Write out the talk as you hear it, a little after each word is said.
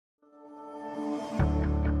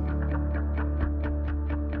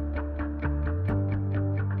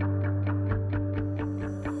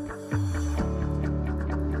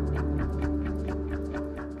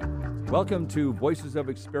Welcome to Voices of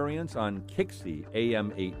Experience on KIXI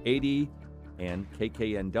AM 880 and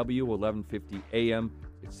KKNW 1150 AM.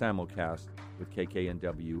 It's simulcast with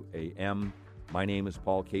KKNW AM. My name is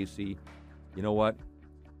Paul Casey. You know what?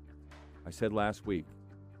 I said last week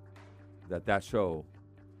that show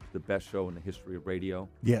is the best show in the history of radio.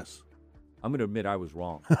 Yes. I'm going to admit I was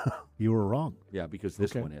wrong. You were wrong. Yeah, because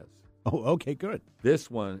this one is. Oh, okay, good.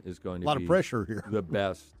 This one is going to be a lot of pressure here. The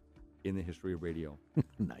best in the history of radio.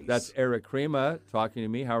 Nice. That's Eric Crema talking to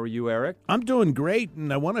me. How are you, Eric? I'm doing great,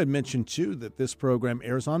 and I want to mention, too, that this program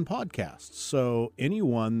airs on podcasts. So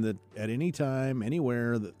anyone that at any time,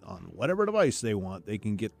 anywhere, that on whatever device they want, they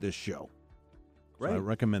can get this show. Great. So I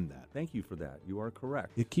recommend that. Thank you for that. You are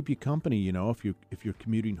correct. It keep you company, you know, if you're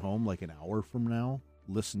commuting home like an hour from now,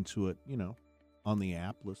 listen to it, you know, on the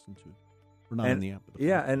app, listen to it. Or not on the app. But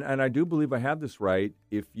yeah, and I do believe I have this right.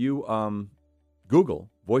 If you Google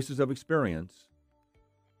Voices of Experience,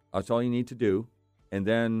 that's all you need to do, and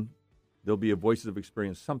then there'll be a Voices of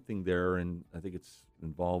Experience something there, and I think it's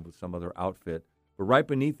involved with some other outfit. But right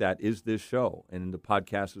beneath that is this show, and the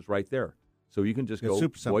podcast is right there. So you can just go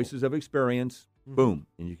Voices of Experience, boom,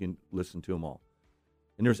 and you can listen to them all.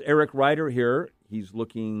 And there's Eric Ryder here. He's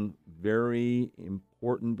looking very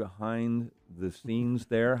important behind the scenes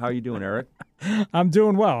there. How you doing, Eric? I'm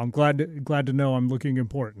doing well. I'm glad to know I'm looking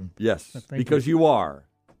important. Yes, because you are.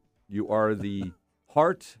 You are the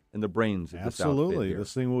heart and the brains of this outfit. Absolutely.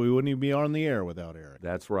 This thing, we wouldn't even be on the air without Eric.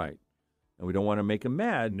 That's right. And we don't want to make him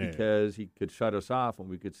mad because he could shut us off and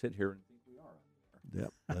we could sit here and think we are.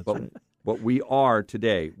 Yep, that's right. But we are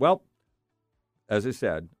today. Well, as I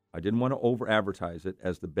said, I didn't want to over-advertise it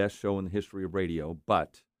as the best show in the history of radio,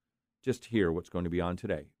 but just hear what's going to be on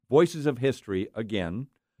today. Voices of History, again.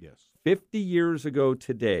 Yes. 50 years ago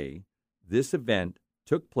today, this event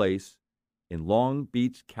took place in Long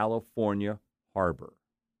Beach, California Harbor.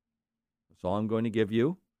 That's all I'm going to give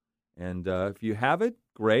you. And if you have it,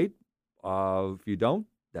 great. If you don't,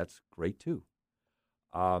 that's great too.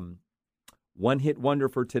 One-hit wonder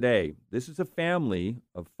for today. This is a family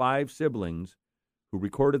of 5 siblings who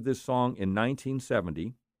recorded this song in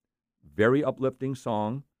 1970. Very uplifting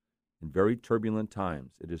song in very turbulent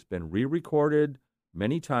times. It has been re-recorded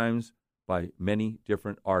many times by many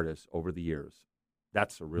different artists over the years.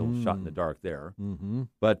 That's a real shot in the dark there. Mm-hmm.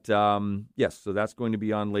 But, yes, so that's going to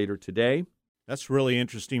be on later today. That's really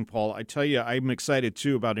interesting, Paul. I tell you, I'm excited,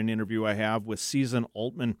 too, about an interview I have with Susan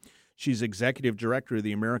Oltmann. She's executive director of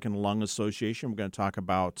the American Lung Association. We're going to talk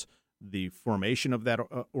about the formation of that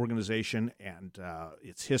organization and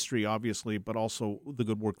its history, obviously, but also the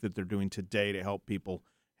good work that they're doing today to help people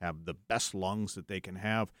have the best lungs that they can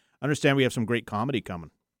have. I understand we have some great comedy coming.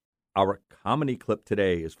 Our comedy clip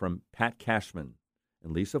today is from Pat Cashman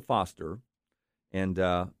and Lisa Foster, and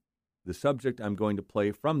the subject I'm going to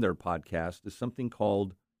play from their podcast is something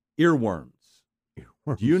called earworms.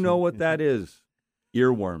 Do you know what that is?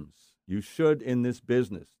 Earworms. You should in this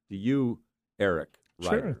business. Do you, Eric?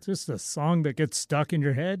 Sure, it's just a song that gets stuck in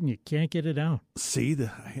your head and you can't get it out. See,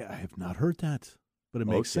 I have not heard that, but it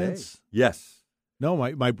makes sense. Yes. No,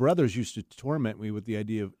 my brothers used to torment me with the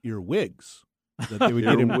idea of earwigs, that they would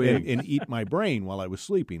get and eat my brain while I was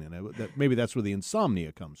sleeping, and maybe that's where the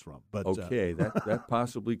insomnia comes from. But okay, that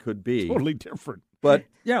possibly could be totally different. But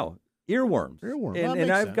earworms. Earworms,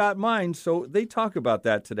 and I've got mine. So they talk about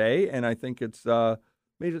that today, and I think it's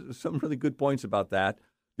made some really good points about that.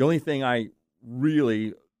 The only thing I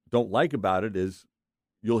really don't like about it is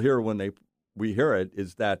you'll hear when we hear it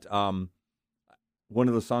is that one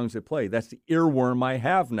of the songs they play, that's the earworm I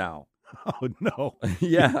have now. Oh, no.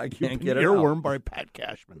 Yeah, I can't get it earworm out. by Pat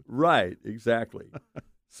Cashman. Right, exactly.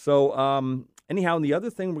 So anyhow, and the other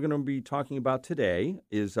thing we're going to be talking about today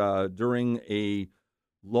is during a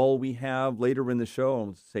lull we have later in the show. I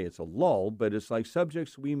won't say it's a lull, but it's like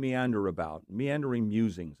subjects we meander about, meandering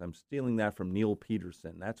musings. I'm stealing that from Neil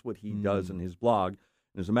Peterson. That's what he does in his blog.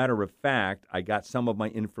 And as a matter of fact, I got some of my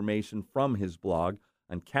information from his blog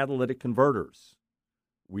on catalytic converters.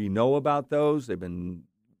 We know about those. They've been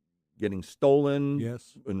getting stolen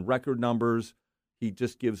in record numbers. He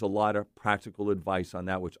just gives a lot of practical advice on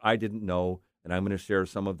that, which I didn't know, and I'm going to share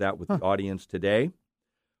some of that with the audience today.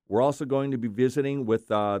 We're also going to be visiting with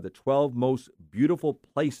the 12 most beautiful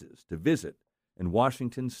places to visit in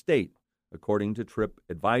Washington State, according to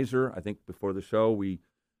TripAdvisor. I think before the show we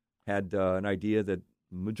had an idea that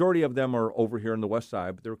the majority of them are over here on the west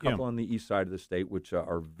side, but there are a couple on the east side of the state which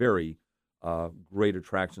are very great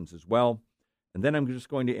attractions as well. And then I'm just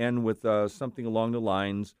going to end with something along the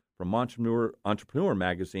lines from Entrepreneur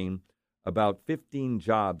Magazine about 15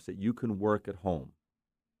 jobs that you can work at home.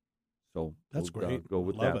 So that's we'll, great. Go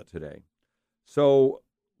with Love that it today. So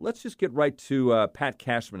let's just get right to Pat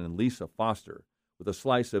Cashman and Lisa Foster with a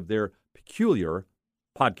slice of their peculiar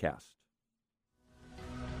podcast.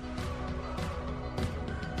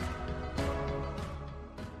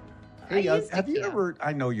 Hey, have you ever,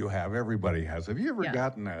 I know you have, everybody has, have you ever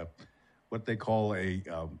gotten what they call a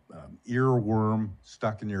earworm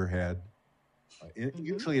stuck in your head?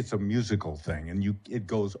 Usually it's a musical thing, and it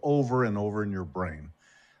goes over and over in your brain.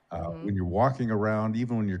 When you're walking around,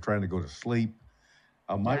 even when you're trying to go to sleep.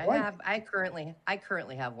 I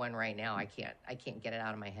currently have one right now. I can't get it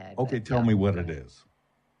out of my head. Okay, tell me what it is.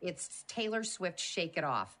 It's Taylor Swift "Shake It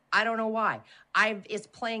Off." I don't know why. It's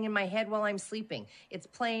playing in my head while I'm sleeping. It's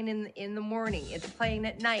playing in the morning. It's playing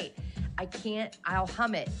at night. I can't. I'll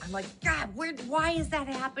hum it. I'm like, God, why is that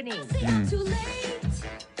happening? I'm too late.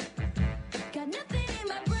 Got nothing in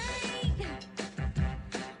my brain.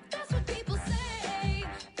 That's what people say.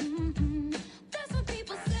 That's what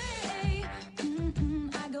people say.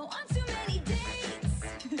 I go on too many dates,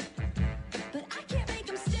 but I can't make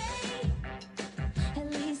them stay.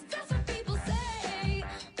 At least that's what people say.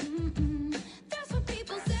 That's what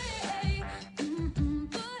people say.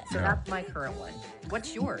 So that's my current one.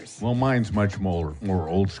 What's yours? Well, mine's much more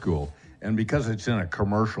old school. And because it's in a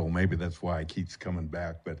commercial, maybe that's why it keeps coming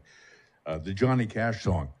back. But the Johnny Cash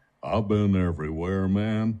song, I've been everywhere,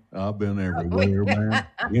 man. I've been everywhere, man.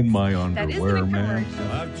 In my underwear, man.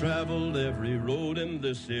 I've traveled every road in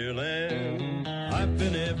this here land. I've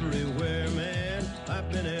been everywhere, man. I've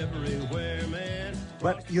been everywhere, man.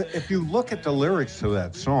 But if you look at the lyrics to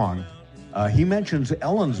that song, he mentions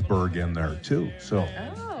Ellensburg in there, too. So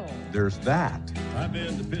there's that. I've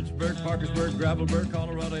been to Pittsburgh, Parkersburg, Gravelburg,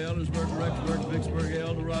 Colorado, Ellensburg, Rexburg, Vicksburg,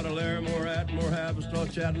 Eldorado, Larimore, Atmore, Haverstraw,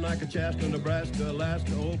 Chattanooga, Chaska, Nebraska,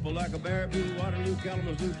 Alaska, Opelika, Baraboo, Waterloo,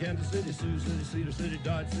 Kalamazoo, Kansas City, Sioux City, Cedar City,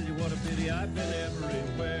 Dodge City. What a pity. I've been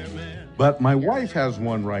everywhere, man. But my wife has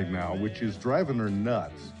one right now, which is driving her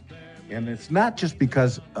nuts. And it's not just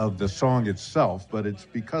because of the song itself, but it's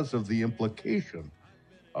because of the implication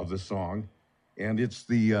of the song. And it's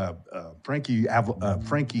the Frankie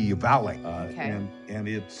Valli. And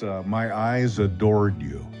it's My Eyes Adored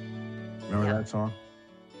You. Remember that song?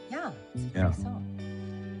 Yeah. It's a Yeah. funny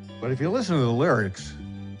song. But if you listen to the lyrics,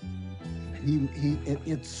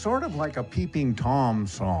 it's sort of like a Peeping Tom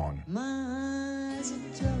song. My eyes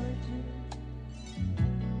adored you.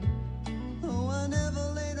 Oh, I never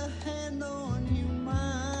laid a hand on you.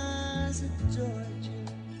 My eyes adored you.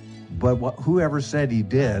 But whoever said he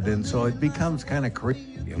did, and so it becomes kind of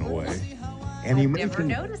creepy in a way. And he Never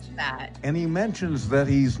noticed that. And he mentions that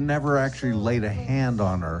he's never actually laid a hand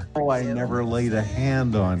on her. Oh, I never laid a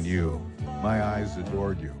hand on you. My eyes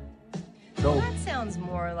adored you. So That sounds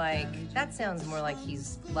more like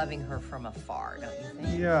he's loving her from afar, don't you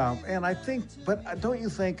think? yeah, and I think, but don't you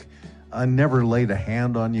think never laid a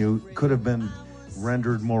hand on you could have been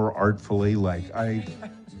rendered more artfully? Like I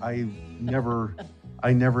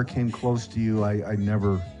never came close to you.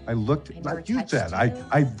 I looked, like you said,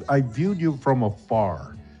 I viewed you from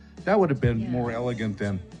afar. That would have been more elegant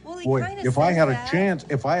than, boy, if I had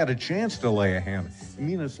a chance to lay a hand. I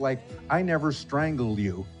mean, it's like, I never strangled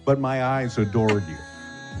you, but my eyes adored you.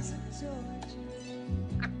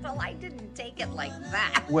 Well, I didn't take it like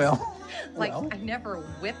that. Well, I never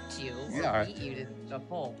whipped you or beat you to the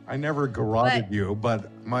pulp. I never garroted you,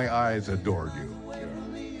 but my eyes adored you.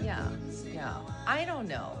 Yeah. I don't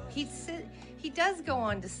know. He does go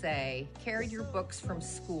on to say, carried your books from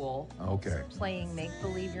school. Okay. Playing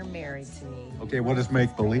make-believe you're married to me. Okay, what does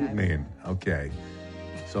make-believe mean? Okay.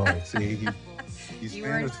 So, see, he's You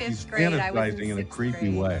were in fifth grade, I was in fantasizing in a sixth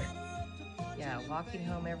creepy grade. way. Yeah, walking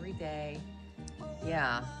home every day.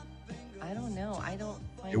 Yeah. I don't know. I don't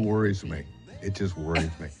find It worries me. It just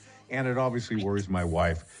worries me. And it obviously worries my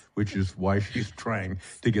wife, which is why she's trying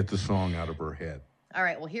to get the song out of her head. All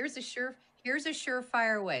right, well, here's a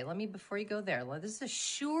surefire way. Before you go there, this is a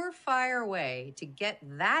surefire way to get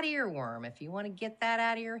that earworm, if you want to get that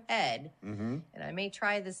out of your head. Mm-hmm. And I may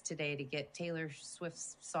try this today to get Taylor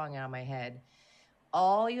Swift's song out of my head.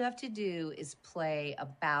 All you have to do is play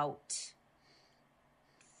about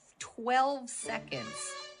 12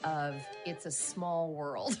 seconds of It's a Small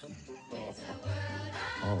World. Oh,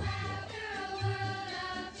 God.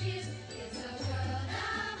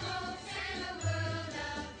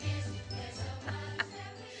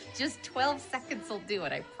 Just 12 seconds will do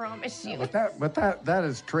it, I promise you. But that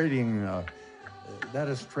is trading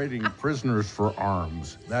prisoners for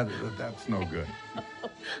arms. That's no good.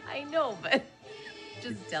 I know, but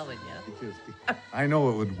just telling you. I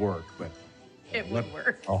know it would work, but It would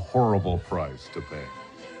work. a horrible price to pay.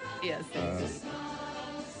 Yes, indeed.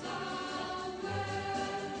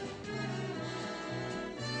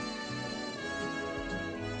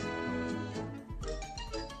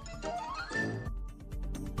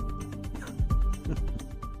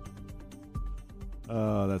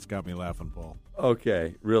 Oh, that's got me laughing, Paul.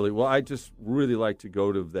 Okay, really. Well, I just really like to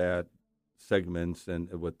go to that segments and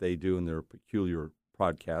what they do in their peculiar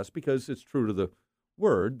podcast because it's true to the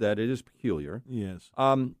word that it is peculiar. Yes.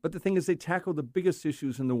 But the thing is, they tackle the biggest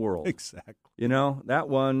issues in the world. Exactly. You know, that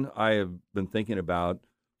one I have been thinking about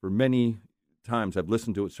for many times. I've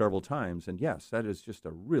listened to it several times, and yes, that is just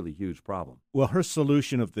a really huge problem. Well, her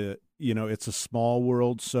solution of it's a small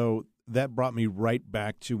world, so that brought me right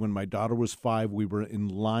back to when my daughter was 5. We were in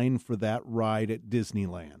line for that ride at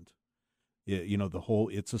Disneyland. The whole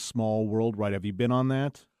It's a Small World ride. Have you been on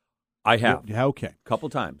that? I have. Yeah, okay. A couple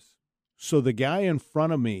times. So the guy in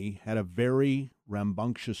front of me had a very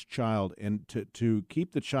rambunctious child, and to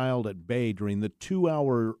keep the child at bay during the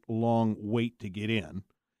 2-hour-long wait to get in,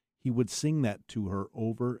 he would sing that to her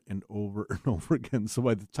over and over and over again. So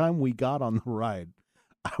by the time we got on the ride,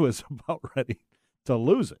 I was about ready to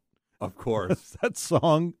lose it. Of course. That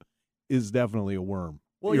song is definitely a worm.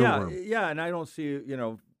 Well, Earworm. yeah, and I don't see,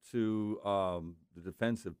 to the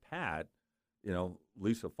defense of Pat,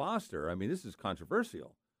 Lisa Foster. I mean, this is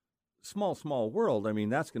controversial. Small world. I mean,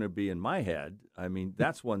 that's going to be in my head. I mean,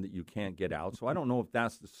 that's one that you can't get out. So I don't know if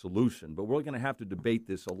that's the solution, but we're going to have to debate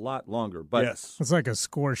this a lot longer. But yes, it's like a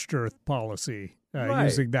scorched earth policy, right.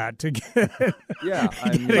 Using that to get yeah,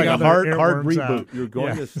 I mean, like a hard reboot. Out. You're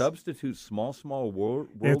going to substitute small world.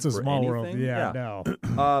 It's a for small anything? world. Yeah,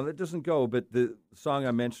 no, it doesn't go. But the song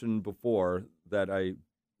I mentioned before that I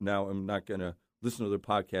now am not going to listen to the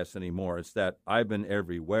podcast anymore. It's that I've Been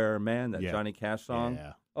Everywhere, Man. That Johnny Cash song.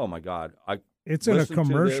 Yeah. Oh my God! It's in a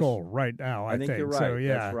commercial right now. I think you're right. So,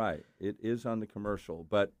 yeah. That's right. It is on the commercial,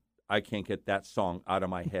 but I can't get that song out of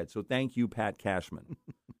my head. So thank you, Pat Cashman.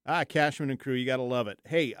 Cashman and crew, you got to love it.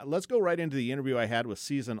 Hey, let's go right into the interview I had with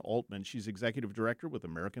Susan Oltmann. She's executive director with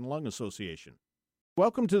American Lung Association.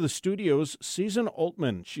 Welcome to the studios, Susan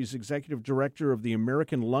Oltmann. She's executive director of the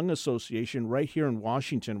American Lung Association right here in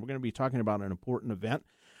Washington. We're going to be talking about an important event.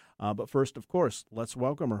 But first, of course, let's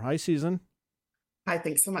welcome her. Hi, Susan. Hi,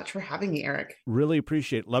 thanks so much for having me, Eric. Really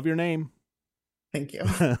appreciate it. Love your name. Thank you.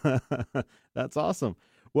 That's awesome.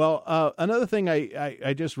 Well, another thing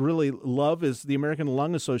I just really love is the American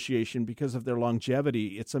Lung Association because of their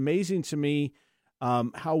longevity. It's amazing to me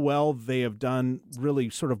how well they have done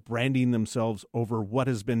really sort of branding themselves over what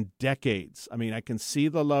has been decades. I mean, I can see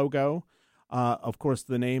the logo. Of course,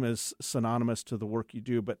 the name is synonymous to the work you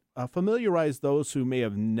do, but familiarize those who may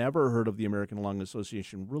have never heard of the American Lung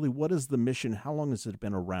Association. Really, what is the mission? How long has it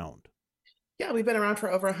been around? Yeah, we've been around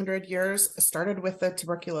for over 100 years. Started with the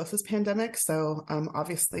tuberculosis pandemic. So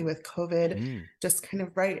obviously with COVID, just kind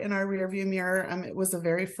of right in our rearview mirror, it was a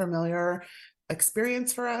very familiar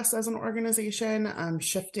experience for us as an organization,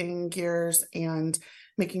 shifting gears and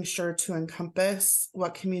making sure to encompass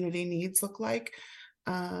what community needs look like.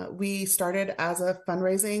 We started as a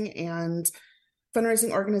fundraising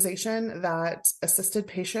organization that assisted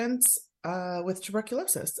patients with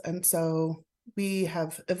tuberculosis. And so we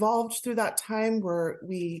have evolved through that time where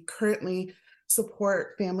we currently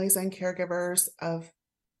support families and caregivers of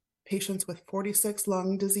patients with 46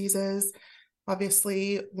 lung diseases,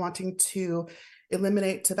 obviously wanting to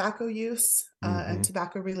eliminate tobacco use and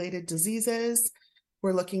tobacco-related diseases.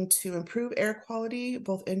 We're looking to improve air quality,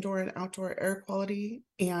 both indoor and outdoor air quality.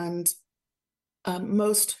 And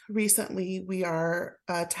most recently, we are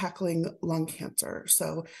tackling lung cancer.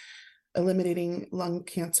 So eliminating lung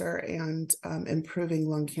cancer and improving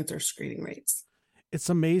lung cancer screening rates. It's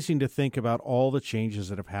amazing to think about all the changes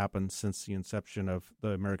that have happened since the inception of the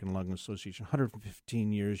American Lung Association.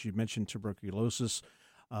 115 years. You mentioned tuberculosis,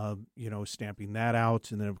 stamping that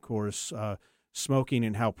out. And then, of course, smoking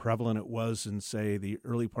and how prevalent it was in, say, the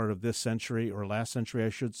early part of this century, or last century, I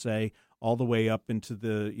should say, all the way up into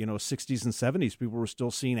the 60s and 70s. People were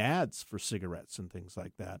still seeing ads for cigarettes and things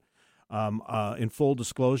like that. In full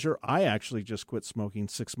disclosure, I actually just quit smoking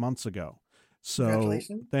 6 months ago. So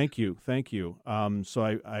Congratulations. Thank you.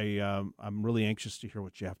 So I'm really anxious to hear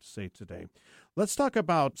what you have to say today. Let's talk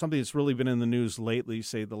about something that's really been in the news lately,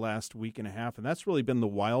 say the last week and a half, and that's really been the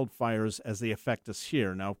wildfires as they affect us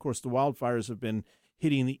here. Now, of course, the wildfires have been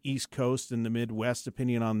hitting the East Coast and the Midwest,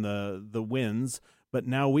 depending on the winds, but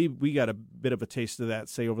now we got a bit of a taste of that,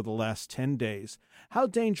 say, over the last 10 days. How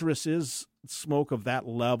dangerous is smoke of that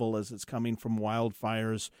level as it's coming from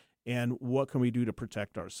wildfires, and what can we do to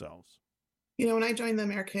protect ourselves? When I joined the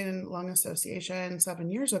American Lung Association 7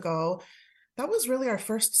 years ago, that was really our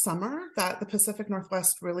first summer that the Pacific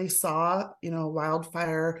Northwest really saw,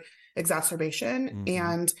 wildfire exacerbation.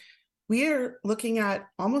 And we are looking at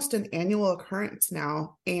almost an annual occurrence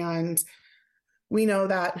now. And we know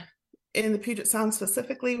that in the Puget Sound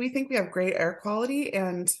specifically, we think we have great air quality.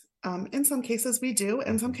 And In some cases we do,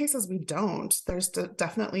 in some cases we don't. There's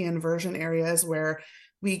definitely inversion areas where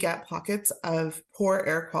we get pockets of poor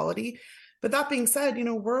air quality. But that being said,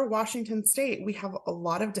 we're Washington State. We have a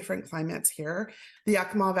lot of different climates here. The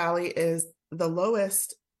Yakima Valley is the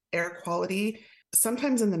lowest air quality,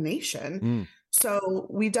 sometimes in the nation. So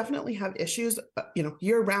we definitely have issues,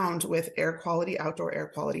 year round with air quality, outdoor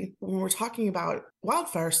air quality. When we're talking about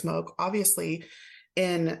wildfire smoke, obviously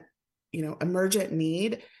in, emergent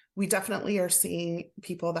need, we definitely are seeing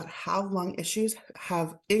people that have lung issues,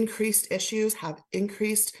 have increased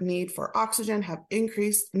need for oxygen, have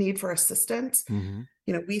increased need for assistance.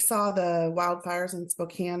 We saw the wildfires in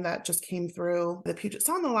Spokane that just came through the Puget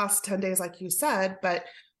Sound in the last 10 days, like you said, but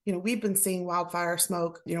we've been seeing wildfire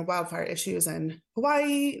smoke, wildfire issues in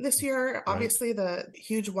Hawaii this year. Right. Obviously, the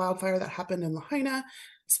huge wildfire that happened in Lahaina,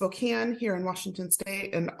 Spokane here in Washington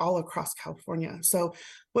State, and all across California. So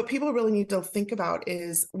what people really need to think about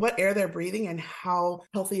is what air they're breathing and how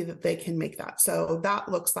healthy that they can make that. So that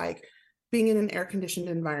looks like being in an air-conditioned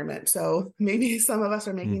environment. So maybe some of us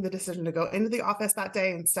are making the decision to go into the office that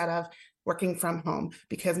day instead of working from home,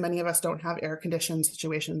 because many of us don't have air-conditioned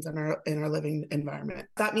situations in our living environment.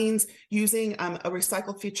 That means using a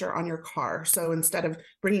recycled feature on your car. So instead of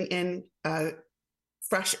bringing in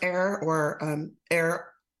fresh air or air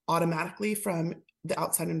automatically from the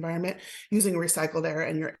outside environment, using recycled air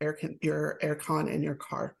and your air con in your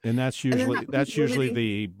car. And that's usually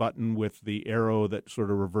the button with the arrow that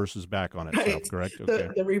sort of reverses back on itself, right. Correct? Okay.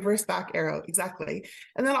 The reverse back arrow, exactly.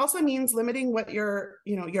 And that also means limiting what your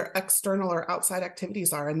external or outside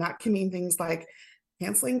activities are. And that can mean things like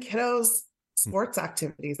canceling kiddos' sports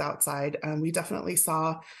activities outside. We definitely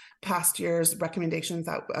saw past year's recommendations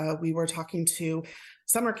that we were talking to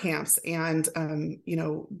summer camps and,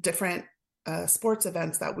 different sports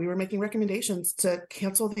events that we were making recommendations to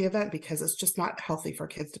cancel the event because it's just not healthy for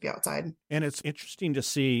kids to be outside. And it's interesting to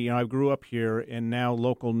see, I grew up here and now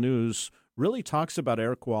local news really talks about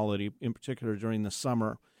air quality, in particular during the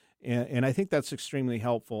summer. And I think that's extremely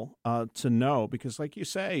helpful to know because like you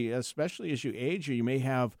say, especially as you age, you may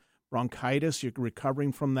have bronchitis, you're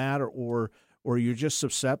recovering from that, or you're just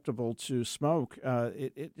susceptible to smoke.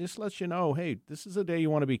 It just lets you know, hey, this is a day you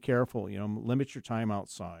want to be careful, limit your time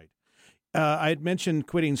outside. I had mentioned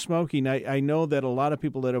quitting smoking. I know that a lot of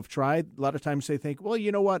people that have tried, a lot of times they think, well, you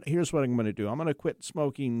know what? Here's what I'm going to do. I'm going to quit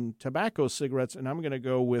smoking tobacco cigarettes, and I'm going to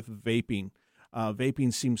go with vaping.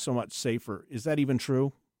 Vaping seems so much safer. Is that even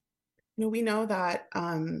true? We know that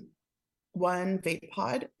one vape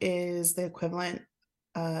pod is the equivalent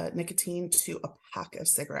nicotine to a pack of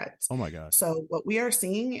cigarettes. Oh, my gosh. So what we are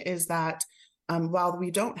seeing is that while we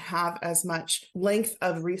don't have as much length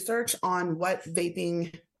of research on what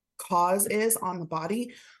vaping cause is on the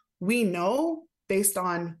body, we know based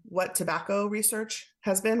on what tobacco research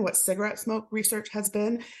has been, what cigarette smoke research has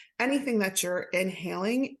been, anything that you're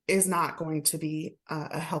inhaling is not going to be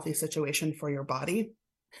a healthy situation for your body.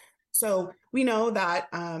 So we know that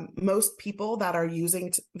most people that are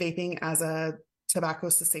using vaping as a tobacco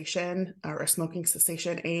cessation or a smoking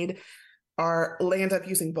cessation aid end up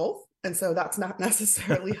using both. And so that's not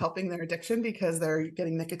necessarily helping their addiction because they're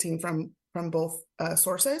getting nicotine from both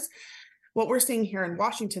sources. What we're seeing here in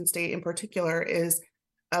Washington State in particular is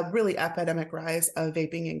a really epidemic rise of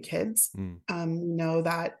vaping in kids. We know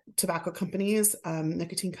that tobacco companies,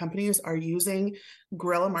 nicotine companies are using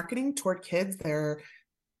guerrilla marketing toward kids. They're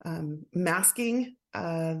masking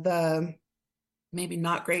the maybe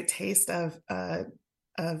not great taste of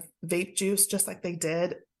vape juice, just like they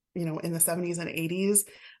did, in the 70s and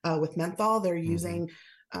 80s with menthol. They're using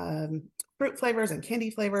fruit flavors and candy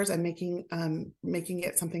flavors and making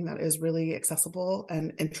it something that is really accessible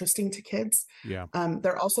and interesting to kids. Yeah.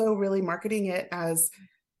 They're also really marketing it as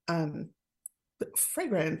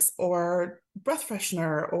fragrance or breath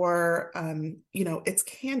freshener or it's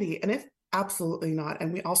candy, and it's absolutely not.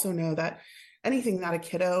 And we also know that anything that a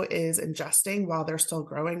kiddo is ingesting while they're still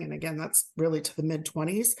growing, and again, that's really to the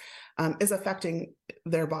mid-20s, is affecting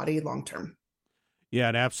their body long term. Yeah,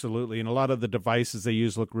 absolutely. And a lot of the devices they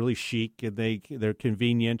use look really chic and they're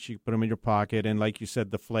convenient. You put them in your pocket. And like you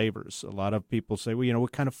said, the flavors. A lot of people say, well,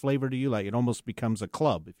 what kind of flavor do you like? It almost becomes a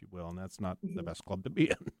club, if you will. And that's not the best club to be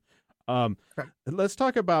in. Let's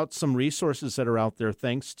talk about some resources that are out there,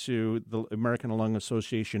 thanks to the American Lung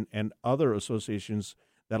Association and other associations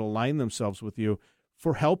that align themselves with you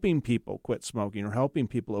for helping people quit smoking or helping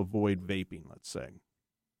people avoid vaping, let's say.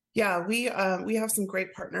 Yeah, we have some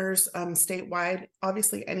great partners statewide.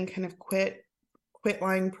 Obviously, any kind of quit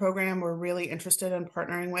line program we're really interested in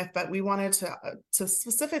partnering with, but we wanted to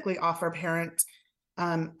specifically offer parents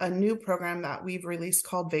a new program that we've released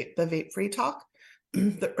called the Vape Free Talk.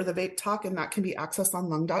 or the vape talk, and that can be accessed on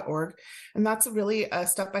lung.org. And that's really a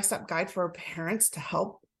step-by-step guide for parents to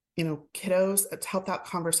help, kiddos, to help that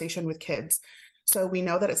conversation with kids. So we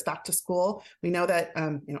know that it's back to school. We know that,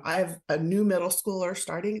 I have a new middle schooler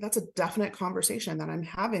starting. That's a definite conversation that I'm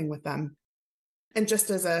having with them. And just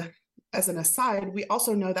as an aside, we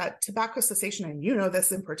also know that tobacco cessation, and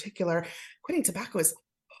this in particular, quitting tobacco is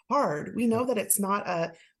hard. We know that it's not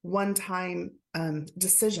a one-time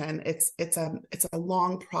decision. It's a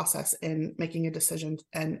long process in making a decision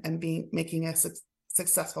and making a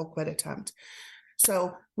successful quit attempt.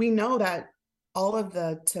 So we know that all of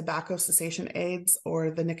the tobacco cessation aids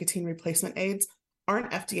or the nicotine replacement aids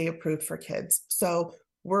aren't FDA approved for kids. So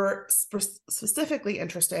we're specifically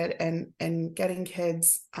interested in getting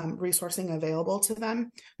kids resourcing available to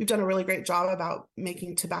them. We've done a really great job about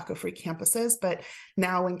making tobacco-free campuses, but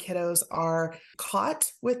now when kiddos are caught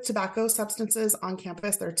with tobacco substances on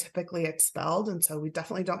campus, they're typically expelled. And so we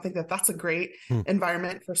definitely don't think that that's a great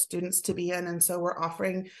environment for students to be in. And so we're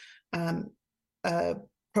offering a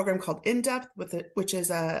program called In-Depth, which is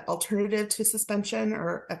an alternative to suspension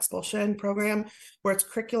or expulsion program, where it's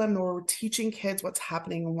curriculum where we're teaching kids what's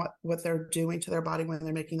happening and what they're doing to their body when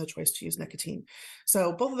they're making the choice to use nicotine.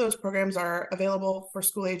 So both of those programs are available for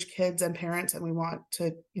school-age kids and parents, and we want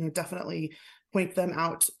to definitely point them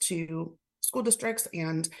out to school districts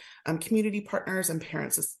and community partners and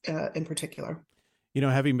parents in particular.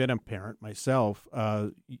 Having been a parent myself,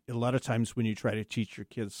 a lot of times when you try to teach your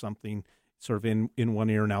kids something sort of in one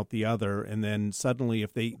ear and out the other, and then suddenly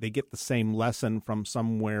if they get the same lesson from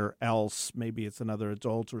somewhere else, maybe it's another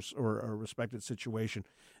adult or a respected situation,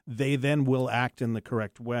 they then will act in the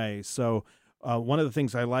correct way. So one of the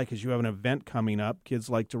things I like is you have an event coming up. Kids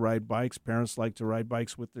like to ride bikes. Parents like to ride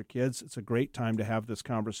bikes with their kids. It's a great time to have this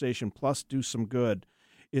conversation, plus do some good.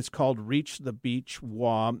 It's called Reach the Beach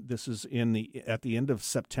WA. This is at the end of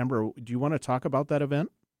September. Do you want to talk about that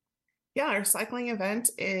event? Yeah, our cycling event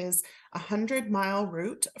is a 100-mile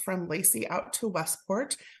route from Lacey out to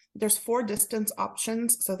Westport. There's 4 distance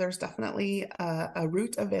options, so there's definitely a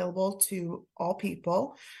route available to all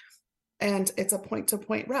people. And it's a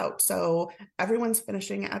point-to-point route. So everyone's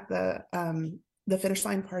finishing at the finish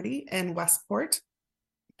line party in Westport.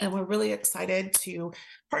 And we're really excited to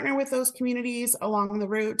partner with those communities along the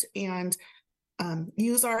route and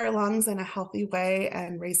use our lungs in a healthy way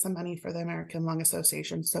and raise some money for the American Lung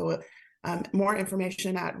Association. So more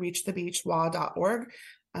information at reachthebeachwa.org.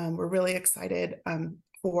 We're really excited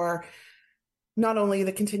for not only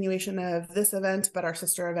the continuation of this event, but our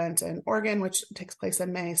sister event in Oregon, which takes place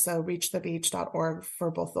in May. So reachthebeach.org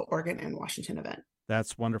for both the Oregon and Washington event.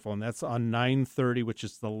 That's wonderful. And that's on 9/30, which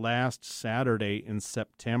is the last Saturday in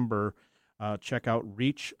September. Check out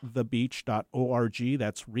reachthebeach.org.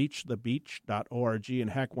 That's reachthebeach.org. And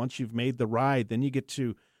heck, once you've made the ride, then you get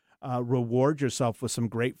to reward yourself with some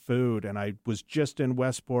great food. And I was just in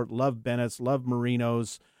Westport, love Bennett's, love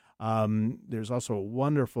Marino's. There's also a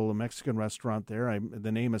wonderful Mexican restaurant there.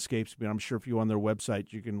 The name escapes me. I'm sure if you go on their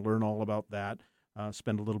website, you can learn all about that.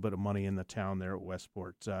 Spend a little bit of money in the town there at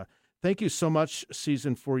Westport. Thank you so much,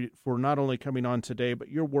 Susan, for not only coming on today, but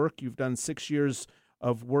your work. You've done 6 years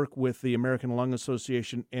of work with the American Lung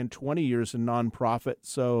Association and 20 years in nonprofit.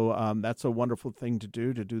 So that's a wonderful thing to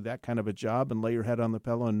do that kind of a job and lay your head on the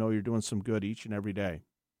pillow and know you're doing some good each and every day.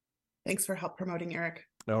 Thanks for help promoting, Eric.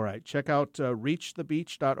 All right. Check out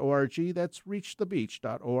reachthebeach.org. That's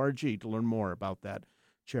reachthebeach.org to learn more about that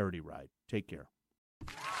charity ride. Take care.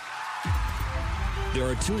 There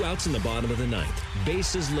are 2 outs in the bottom of the 9th.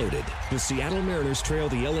 Bases loaded. The Seattle Mariners trail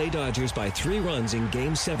the LA Dodgers by 3 runs in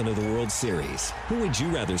Game 7 of the World Series. Who would you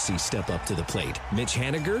rather see step up to the plate? Mitch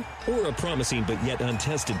Haniger or a promising but yet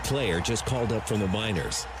untested player just called up from the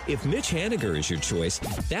minors? If Mitch Haniger is your choice,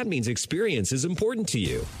 that means experience is important to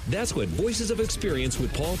you. That's what Voices of Experience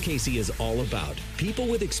with Paul Casey is all about. People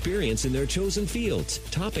with experience in their chosen fields.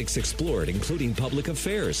 Topics explored including public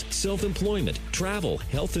affairs, self-employment, travel,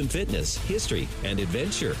 health and fitness, history, and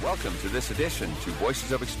adventure. Welcome to this edition to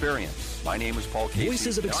Voices of Experience. My name is Paul Casey.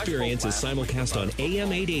 Voices of Experience is simulcast on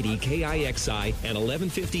AM 880 KIXI and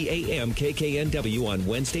 1150 AM KKNW on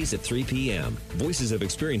Wednesdays at 3 p.m. Voices of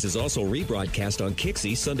Experience is also rebroadcast on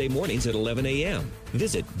Kixie Sunday mornings at 11 a.m.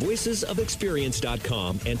 Visit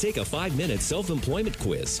voicesofexperience.com and take a 5-minute self-employment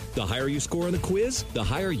quiz. The higher you score on the quiz, the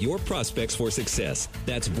higher your prospects for success.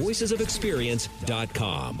 That's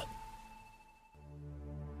voicesofexperience.com.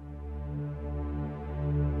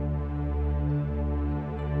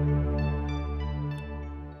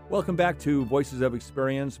 Welcome back to Voices of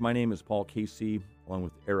Experience. My name is Paul Casey, along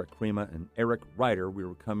with Eric Crema and Eric Ryder. We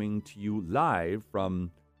are coming to you live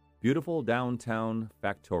from beautiful downtown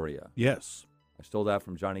Factoria. Yes. I stole that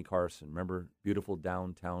from Johnny Carson. Remember beautiful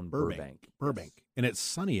downtown Burbank? Burbank. Yes. And it's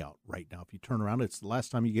sunny out right now. If you turn around, it's the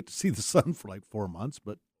last time you get to see the sun for like 4 months,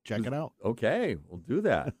 but check it out. Okay, we'll do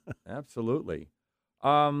that. Absolutely.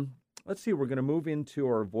 Let's see. We're going to move into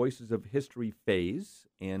our Voices of History phase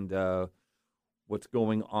and what's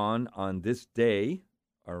going on this day,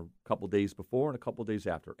 or a couple days before and a couple days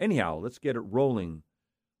after. Anyhow, let's get it rolling.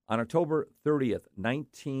 On October 30th,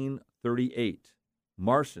 1938,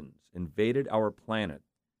 Martians invaded our planet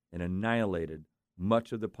and annihilated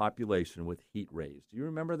much of the population with heat rays. Do you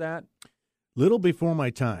remember that? Little before my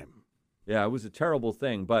time. Yeah, it was a terrible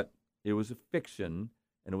thing, but it was a fiction,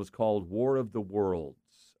 and it was called War of the Worlds,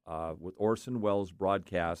 with Orson Welles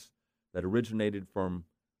broadcasts that originated from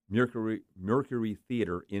Mercury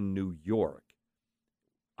Theater in New York.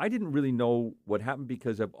 I didn't really know what happened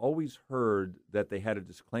because I've always heard that they had a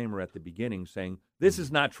disclaimer at the beginning saying, this is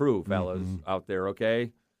not true, fellas out there,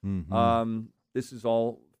 okay? This is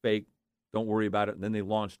all fake. Don't worry about it. And then they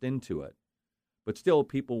launched into it. But still,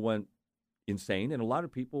 people went insane, and a lot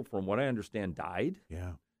of people, from what I understand, died.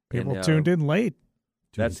 Yeah. People tuned in late.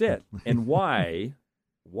 That's it. And why,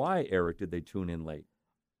 Eric, did they tune in late?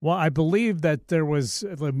 Well, I believe that there was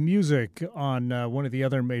the music on one of the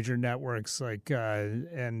other major networks,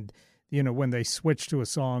 and when they switched to a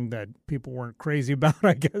song that people weren't crazy about,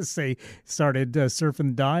 I guess they started surfing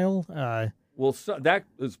the dial. Well, that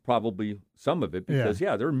is probably some of it because,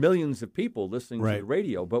 there are millions of people listening to the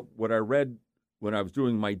radio. But what I read when I was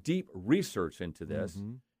doing my deep research into this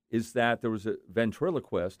is that there was a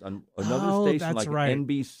ventriloquist on another station like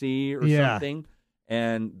NBC or something.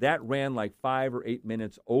 And that ran like 5 or 8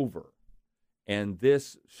 minutes over. And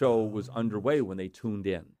this show was underway when they tuned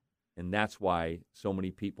in. And that's why so many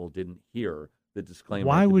people didn't hear the disclaimer.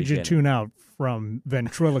 Why would you tune out from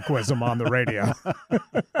ventriloquism on the radio?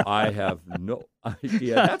 I have no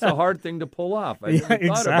idea. That's a hard thing to pull off. I never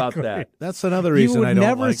thought about that. That's another reason I don't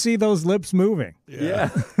never see those lips moving.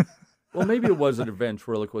 Yeah. Well, maybe it wasn't a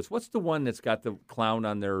ventriloquist. What's the one that's got the clown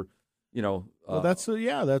on their... that's a ventriloquist.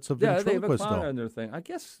 Yeah, they have a clown on their thing. I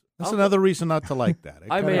guess that's another reason not to like that.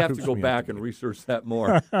 I may have to go back and research that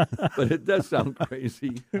more, but it does sound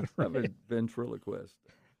crazy. I'm a ventriloquist.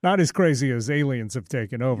 Not as crazy as aliens have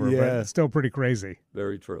taken over, but still pretty crazy.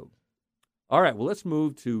 Very true. All right, well, let's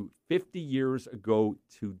move to 50 years ago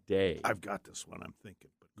today. I've got this one, I'm thinking.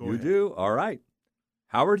 But go you ahead. do? All right.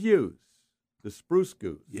 Howard Hughes, the spruce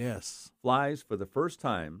goose, flies for the first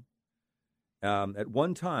time. At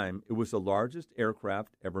one time, it was the largest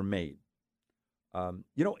aircraft ever made.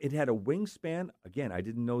 It had a wingspan, again, I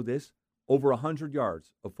didn't know this, over 100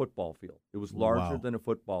 yards of football field. It was larger than a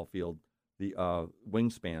football field, the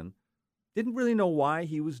wingspan. Didn't really know why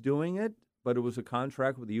he was doing it, but it was a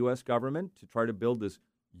contract with the U.S. government to try to build this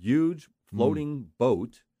huge floating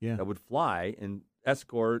boat that would fly and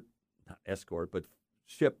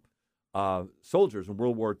ship soldiers in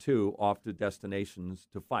World War II off to destinations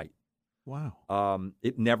to fight. Wow.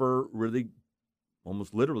 It never really,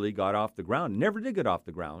 almost literally got off the ground. It never did get off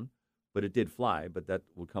the ground, but it did fly, but that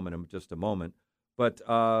will come in just a moment. But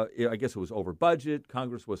I guess it was over budget.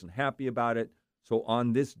 Congress wasn't happy about it. So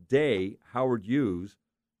on this day, Howard Hughes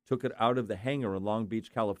took it out of the hangar in Long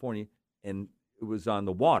Beach, California, and it was on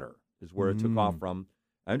the water is where it took off from.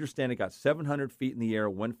 I understand it got 700 feet in the air,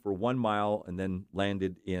 went for 1 mile, and then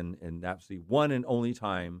landed in, and that's the one and only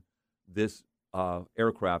time this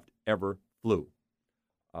aircraft ever flew.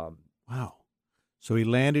 Wow. So he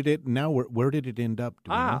landed it, and now where did it end up?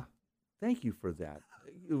 Thank you for that.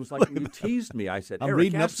 It was like you teased me. I said, I'm Eric,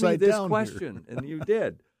 reading ask me upside this down question, and you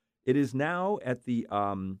did. It is now at the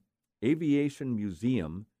Aviation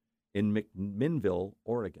Museum in McMinnville,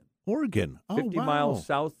 Oregon. Oregon. 50 miles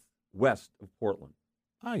southwest of Portland.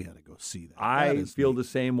 I got to go see that. I feel the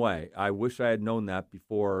same way. I wish I had known that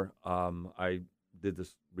before I did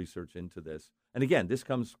this research into this. And again, this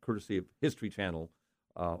comes courtesy of History Channel,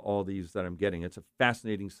 all these that I'm getting. It's a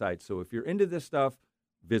fascinating site. So if you're into this stuff,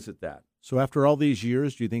 visit that. So after all these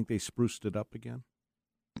years, do you think they spruced it up again?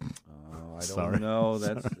 I don't know.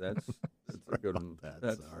 That's a good one.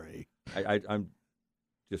 Sorry. I'm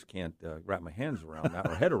just can't wrap my hands around that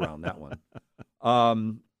or head around that one.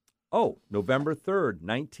 November 3rd,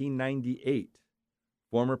 1998,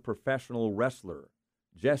 former professional wrestler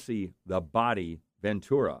Jesse the Body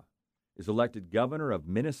Ventura is elected governor of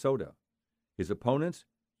Minnesota. His opponents,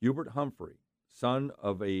 Hubert Humphrey, son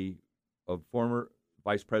of former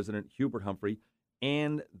Vice President Hubert Humphrey,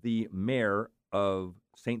 and the mayor of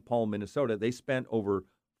St. Paul, Minnesota. They spent over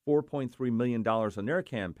 $4.3 million on their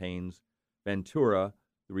campaigns. Ventura,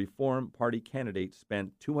 the Reform Party candidate,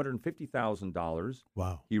 spent $250,000.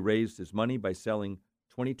 Wow. He raised his money by selling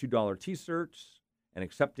 $22 T-shirts, and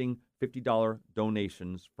accepting $50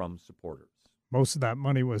 donations from supporters. Most of that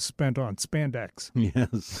money was spent on spandex.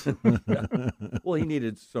 Yes. Well, he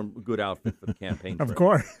needed some good outfit for the campaign Of trail.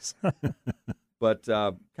 course. But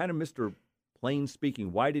kind of Mr. Plain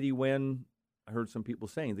speaking, why did he win? I heard some people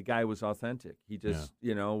saying the guy was authentic. He just,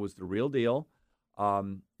 was the real deal.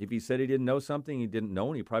 If he said he didn't know something, he didn't know,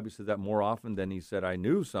 and he probably said that more often than he said I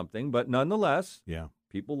knew something. But nonetheless,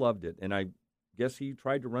 people loved it. And I guess he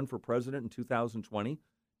tried to run for president in 2020.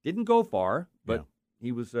 Didn't go far, but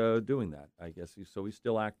he was doing that, I guess. So he's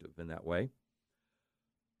still active in that way.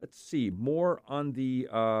 Let's see. More on the,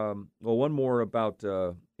 one more about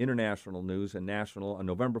international news and national. On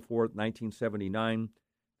November 4th, 1979,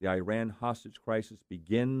 the Iran hostage crisis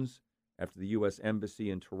begins after the U.S. Embassy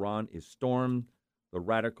in Tehran is stormed. The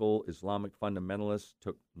radical Islamic fundamentalists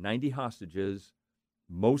took 90 hostages,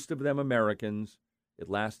 most of them Americans. It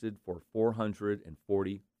lasted for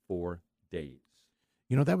 444 days.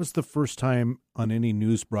 You know, that was the first time on any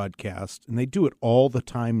news broadcast, and they do it all the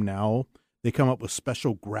time now. They come up with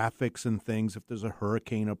special graphics and things. If there's a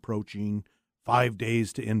hurricane approaching, 5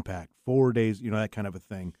 days to impact, 4 days, that kind of a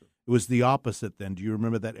thing. It was the opposite then. Do you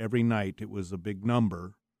remember that every night it was a big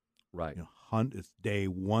number? Right. It's day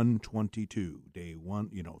 122, day one,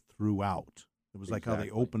 throughout. It was like how they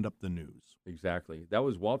opened up the news. Exactly. That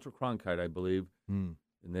was Walter Cronkite, I believe, in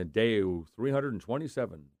the day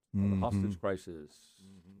 327 of the hostage crisis.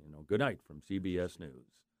 Good night from CBS News.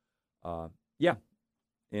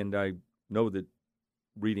 And I know that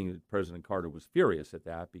reading that President Carter was furious at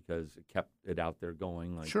that because it kept it out there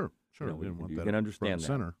going. Like, Sure. You can understand that.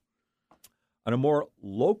 Center. On a more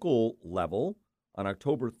local level, on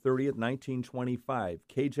October 30th, 1925,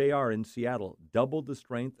 KJR in Seattle doubled the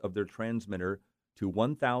strength of their transmitter to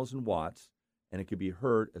 1,000 watts, and it could be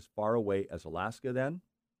heard as far away as Alaska then.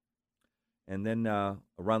 And then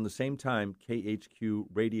around the same time, KHQ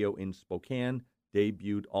Radio in Spokane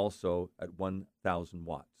debuted also at 1,000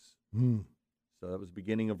 watts. So that was the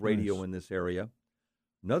beginning of radio in this area.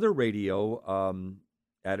 Another radio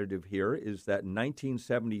additive here is that in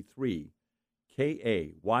 1973,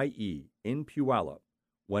 KAYE in Puyallup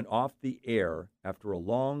went off the air after a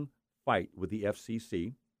long fight with the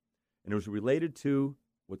FCC, and it was related to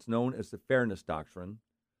what's known as the Fairness Doctrine.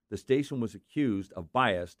 The station was accused of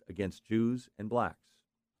bias against Jews and blacks.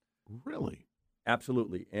 Really?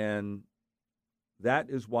 Absolutely. And that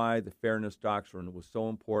is why the Fairness Doctrine was so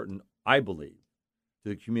important, I believe, to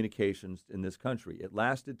the communications in this country. It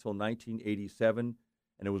lasted till 1987,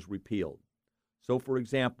 and it was repealed. So, for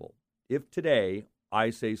example, if today I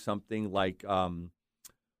say something like, the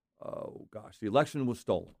election was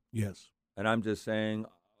stolen. Yes. And I'm just saying,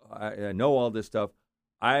 I know all this stuff.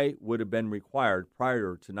 I would have been required prior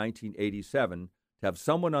to 1987 to have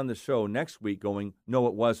someone on the show next week going, no,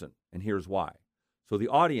 it wasn't, and here's why. So the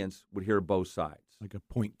audience would hear both sides. Like a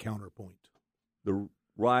point counterpoint. The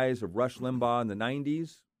rise of Rush Limbaugh in the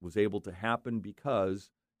 90s was able to happen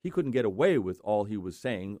because he couldn't get away with all he was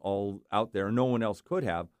saying all out there. No one else could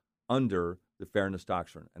have under the Fairness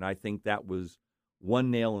Doctrine. And I think that was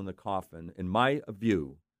one nail in the coffin, in my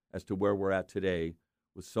view, as to where we're at today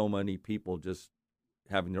with so many people just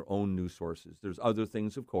having their own news sources. There's other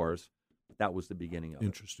things, of course, but that was the beginning of it.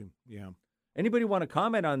 Interesting, yeah. Anybody want to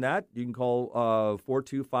comment on that? You can call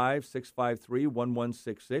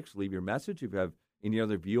 425-653-1166. Leave your message. If you have any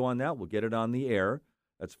other view on that, we'll get it on the air.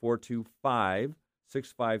 That's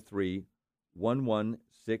 425-653-1166.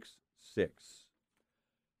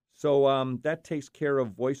 So that takes care of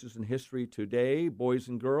Voices in History today. Boys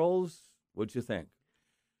and girls, what'd you think?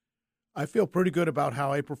 I feel pretty good about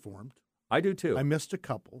how I performed. I do, too. I missed a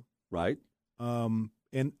couple. Right. And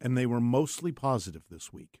they were mostly positive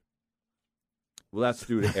this week. Well, that's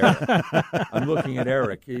due to Eric. I'm looking at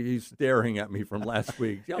Eric. He's staring at me from last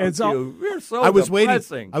week. You're so I was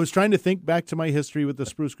depressing. waiting. I was trying to think back to my history with the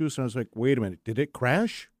Spruce Goose, and I was like, wait a minute. Did it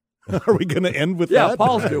crash? Are we going to end with that? Yeah,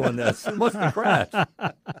 Paul's doing this. It must have crashed.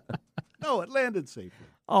 No, it landed safely.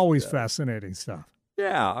 Always fascinating stuff.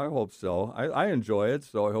 Yeah, I hope so. I enjoy it,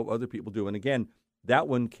 so I hope other people do. And again, that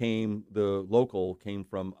one the local came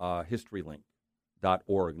from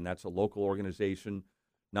historylink.org, and that's a local organization,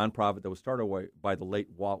 nonprofit that was started by the late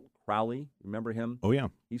Walt Crowley. Remember him? Oh, yeah.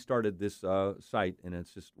 He started this site, and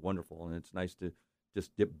it's just wonderful, and it's nice to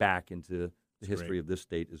just dip back into the history of this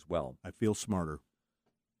state as well. I feel smarter.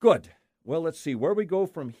 Good. Well, let's see. Where we go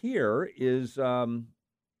from here is Adele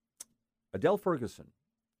Ferguson.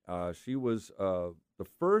 She was the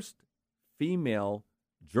first female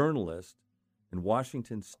journalist in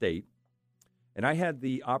Washington State, and I had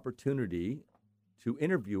the opportunity to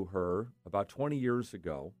interview her about 20 years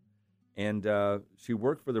ago, And she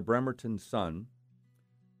worked for the Bremerton Sun.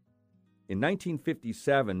 In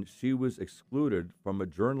 1957, she was excluded from a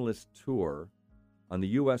journalist tour on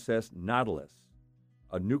the USS Nautilus,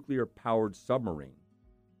 a nuclear-powered submarine.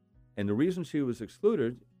 And the reason she was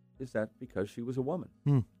excluded is that because she was a woman.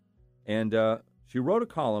 And she wrote a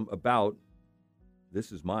column about,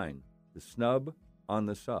 this is mine, the snub on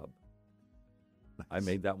the sub. Nice. I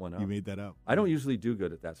made that one up. You made that up. I don't usually do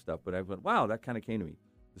good at that stuff, but I went, wow, that kind of came to me.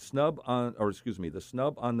 The snub on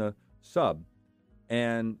the sub.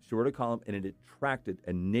 And she wrote a column, and it attracted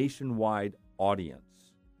a nationwide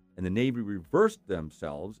audience. And the Navy reversed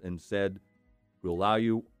themselves and said, we'll allow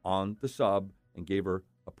you on the sub, and gave her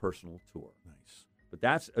a personal tour. Nice. But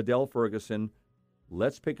that's Adele Ferguson.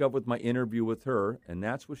 Let's pick up with my interview with her, and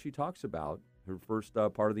that's what she talks about, her first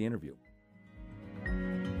part of the interview.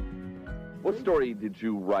 What story did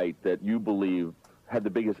you write that you believe had the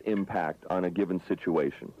biggest impact on a given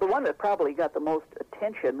situation? The one that probably got the most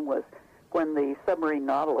attention was when the submarine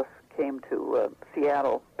Nautilus came to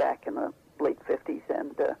Seattle back in the late 50s,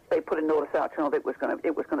 and they put a notice out, that it was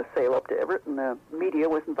going to sail up to Everett, and the media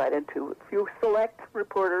was invited to. A few select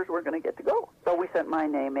reporters were going to get to go. So we sent my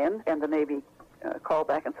name in, and the Navy called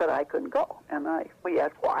back and said I couldn't go. And we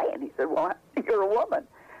asked why, and he said, "Well, you're a woman."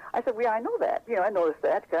 I said, "Yeah, I know that. I noticed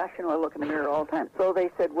that. Gosh, I look in the mirror all the time." So they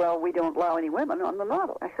said, "Well, we don't allow any women on the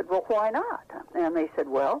Nautilus." I said, "Well, why not?" And they said,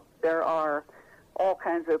 "Well, there are all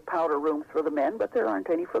kinds of powder rooms for the men, but there aren't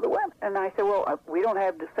any for the women." And I said, "Well, we don't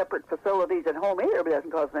have the separate facilities at home either, but it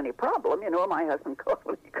doesn't cause any problem. My husband goes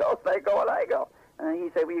when he goes, I go and I go." And he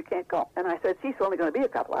said, "Well, you can't go." And I said, "It's only going to be a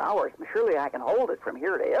couple of hours. Surely I can hold it from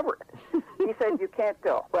here to Everett." He said, "You can't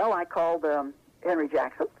go." Well, I called Henry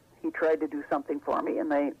Jackson. He tried to do something for me,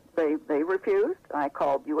 and they refused. I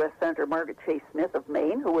called U.S. Senator Margaret Chase Smith of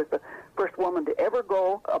Maine, who was the first woman to ever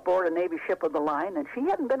go aboard a Navy ship of the line, and she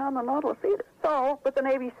hadn't been on the Nautilus either. But the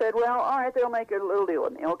Navy said, "Well, all right, they'll make a little deal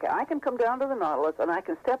with me. Okay, I can come down to the Nautilus, and I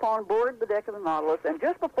can step on board the deck of the Nautilus, and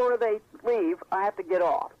just before they leave, I have to get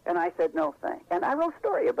off." And I said, "No, thanks." And I wrote a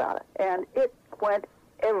story about it, and it went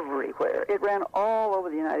everywhere. It ran all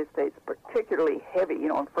over the United States, particularly heavy,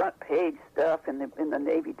 front page stuff in the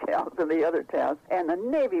Navy towns and the other towns. And the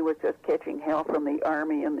Navy was just catching hell from the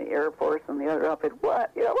Army and the Air Force and the other outfit.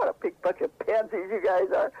 What a big bunch of pansies you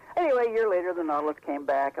guys are. Anyway, a year later, the Nautilus came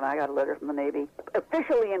back, and I got a letter from the Navy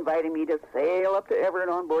officially inviting me to sail up to Everett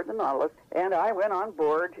on board the Nautilus. And I went on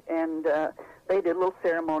board, and they did a little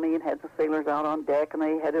ceremony and had the sailors out on deck, and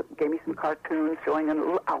they gave me some cartoons showing a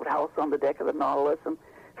little outhouse on the deck of the Nautilus, and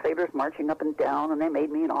sailors marching up and down, and they made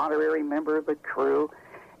me an honorary member of the crew.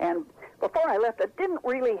 And before I left, I didn't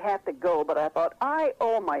really have to go, but I thought, I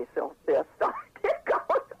owe myself this. So I did go.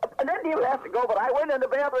 I didn't even have to go, but I went in the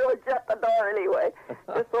bathroom and shut the door anyway,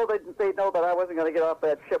 just so they know that I wasn't going to get off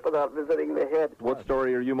that ship without visiting the head. What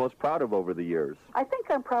story are you most proud of over the years? I think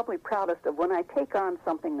I'm probably proudest of when I take on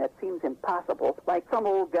something that seems impossible, like some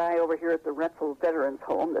old guy over here at the Retzel Veterans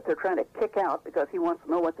Home that they're trying to kick out because he wants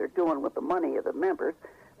to know what they're doing with the money of the members.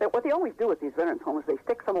 That what they always do with these veterans homes is they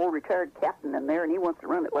stick some old retired captain in there, and he wants to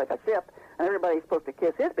run it like a ship, and everybody's supposed to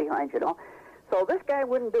kiss his behind, So this guy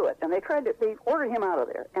wouldn't do it, and they ordered him out of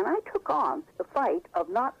there. And I took on the fight of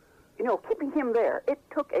not, keeping him there. It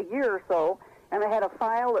took a year or so, and I had a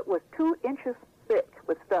file that was 2 inches thick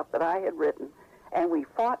with stuff that I had written, and we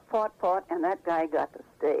fought, and that guy got to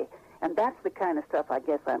stay. And that's the kind of stuff I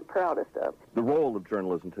guess I'm proudest of. The role of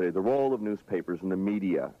journalism today, the role of newspapers and the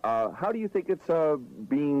media, how do you think it's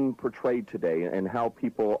being portrayed today and how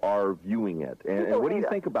people are viewing it? And what do you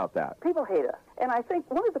think about that? People hate us. And I think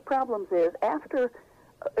one of the problems is after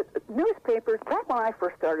newspapers, back when I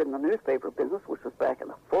first started in the newspaper business, which was back in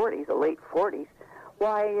the 40s, the late 40s,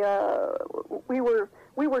 we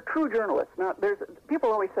were true journalists. Now,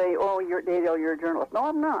 people always say, "Oh, Dale, you're a journalist." No,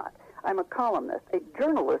 I'm not. I'm a columnist. A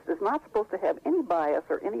journalist is not supposed to have any bias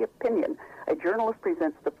or any opinion. A journalist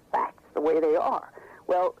presents the facts the way they are.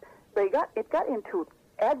 Well, it got into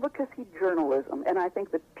advocacy journalism, and I think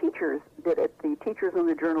the teachers did it. The teachers in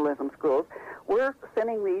the journalism schools were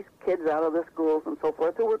sending these kids out of the schools and so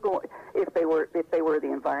forth who were going. If they were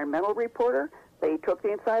the environmental reporter, they took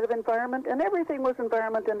the inside of environment, and everything was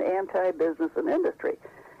environment and anti-business and industry.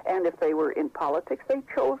 And if they were in politics, they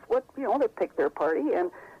chose they picked their party. And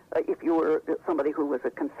if you were somebody who was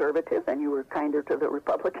a conservative, and you were kinder to the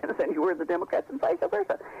Republicans than you were the Democrats, and vice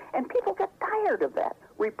versa. And people got tired of that.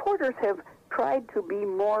 Reporters have tried to be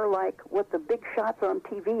more like what the big shots on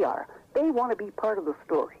TV are. They want to be part of the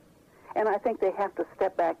story. And I think they have to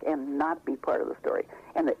step back and not be part of the story.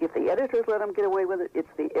 And if the editors let them get away with it, it's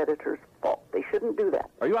the editor's fault. They shouldn't do that.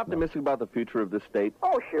 Are you optimistic about the future of this state?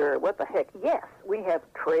 Oh, sure. What the heck? Yes, we have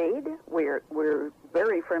trade. We're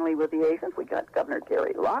very friendly with the Asians. We got Governor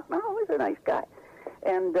Gary Locke. No, he's a nice guy.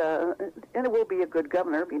 And it will be a good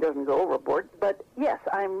governor if he doesn't go overboard. But yes,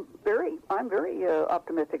 I'm very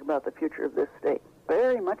optimistic about the future of this state.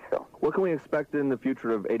 Very much so. What can we expect in the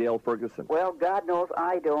future of Adele Ferguson? Well, God knows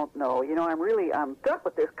I don't know. You know, I'm stuck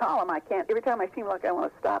with this column. I can't. Every time I seem like I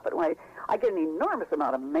want to stop it, I get an enormous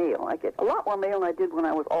amount of mail. I get a lot more mail than I did when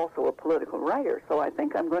I was also a political writer. So I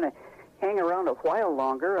think I'm going to hang around a while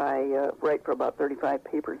longer. I write for about 35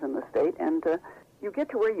 papers in the state, and you get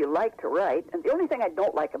to where you like to write. And the only thing I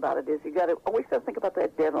don't like about it is you always got to think about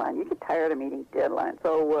that deadline. You get tired of meeting deadlines.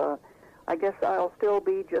 So I guess I'll still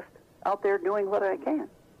be just out there doing what I can,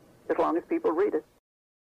 as long as people read it.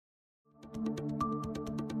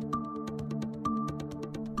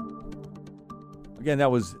 Again, that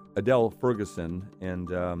was Adele Ferguson, and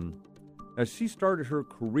now she started her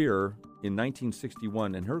career in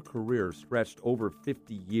 1961, and her career stretched over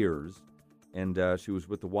 50 years, and she was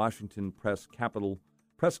with the Washington Press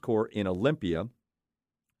Corps in Olympia.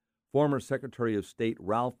 Former Secretary of State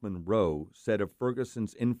Ralph Monroe said of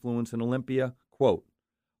Ferguson's influence in Olympia, quote,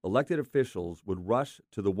 elected officials would rush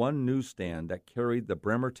to the one newsstand that carried the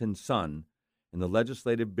Bremerton Sun in the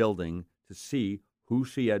legislative building to see who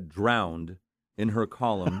she had drowned in her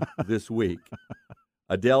column this week.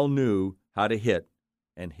 Adele knew how to hit,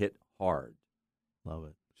 and hit hard. Love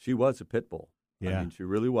it. She was a pit bull. Yeah. I mean, she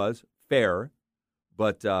really was. Fair,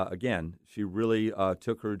 but again, she really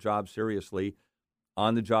took her job seriously.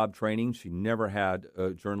 On-the-job training, she never had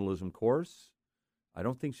a journalism course. I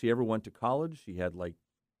don't think she ever went to college. She had like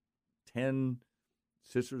 10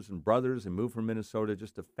 sisters and brothers and moved from Minnesota.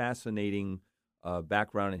 Just a fascinating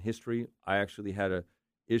background in history. I actually had a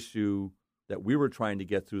issue that we were trying to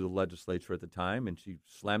get through the legislature at the time, and she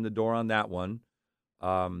slammed the door on that one.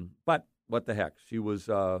 But what the heck? She was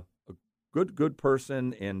a good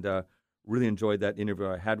person, and really enjoyed that interview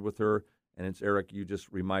I had with her. And it's, Eric, you just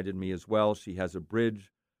reminded me as well, she has a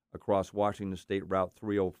bridge across Washington State Route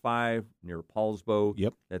 305 near Paulsbo.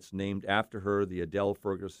 Yep. That's named after her, the Adele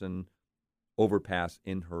Ferguson overpass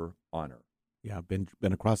in her honor. Yeah, I've been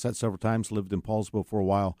across that several times, lived in Paulsbo for a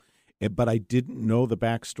while, but I didn't know the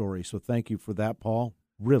backstory, so thank you for that, Paul.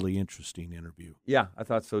 Really interesting interview. Yeah, I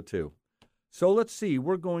thought so too. So let's see.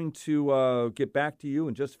 We're going to get back to you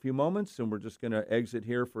in just a few moments, and we're just going to exit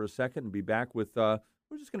here for a second and be back with,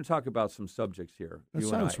 we're just going to talk about some subjects here. That You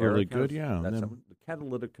sounds and I, really Eric. good, yeah. That's And the then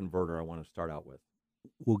catalytic converter I want to start out with.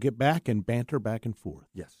 we'll get back and banter back and forth.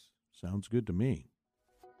 Yes. Sounds good to me.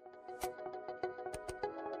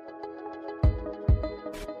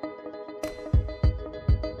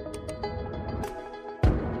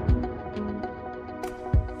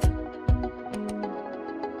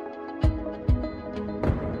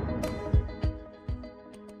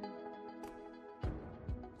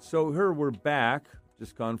 So here we're back,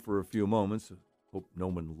 just gone for a few moments. Hope no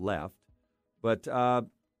one left. But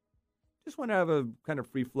just want to have a kind of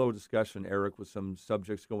free-flow discussion, Eric, with some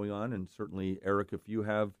subjects going on. And certainly, Eric, if you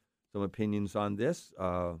have some opinions on this,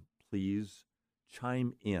 please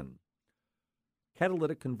chime in.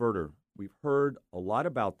 Catalytic converter. We've heard a lot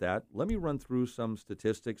about that. Let me run through some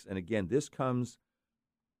statistics. And again, this comes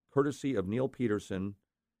courtesy of Neil Peterson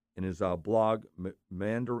in his blog,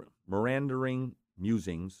 Meandering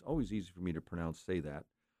Musings. Always easy for me to say that.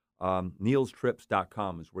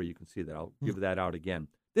 NeilsTrips.com is where you can see that. I'll give that out again.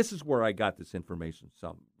 This is where I got this information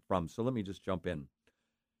from, so let me just jump in.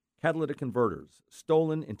 Catalytic converters,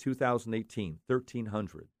 stolen in 2018,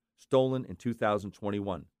 1,300. Stolen in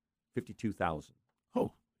 2021, 52,000.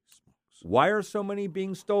 Oh, Why are so many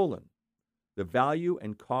being stolen? The value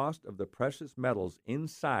and cost of the precious metals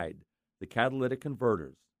inside the catalytic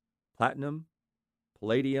converters, platinum,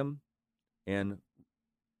 palladium, and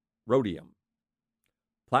rhodium.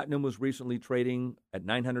 Platinum was recently trading at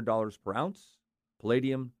 $900 per ounce,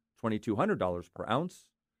 palladium $2,200 per ounce,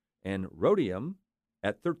 and rhodium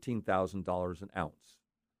at $13,000 an ounce.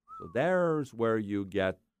 So there's where you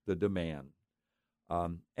get the demand.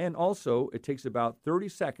 And also, it takes about 30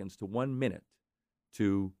 seconds to 1 minute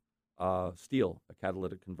to steal a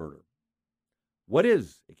catalytic converter. What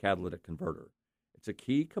is a catalytic converter? It's a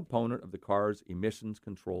key component of the car's emissions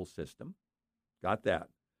control system. Got that.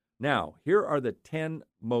 Now, here are the 10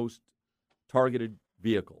 most targeted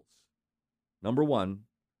vehicles. Number 1,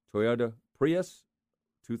 Toyota Prius,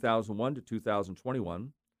 2001 to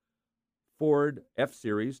 2021. Ford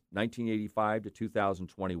F-Series, 1985 to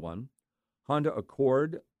 2021. Honda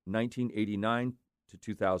Accord, 1989 to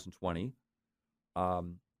 2020.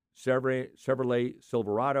 Chevrolet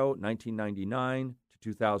Silverado, 1999 to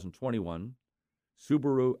 2021.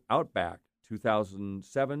 Subaru Outback,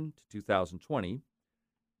 2007 to 2020.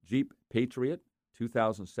 Jeep Patriot,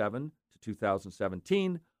 2007 to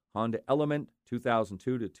 2017. Honda Element,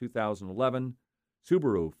 2002 to 2011.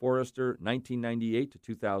 Subaru Forester, 1998 to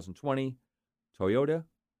 2020. Toyota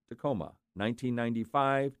Tacoma,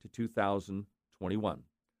 1995 to 2021.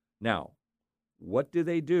 Now, what do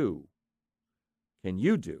they do? Can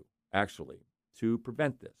you do, actually, to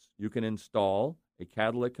prevent this? You can install a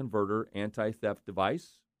catalytic converter anti-theft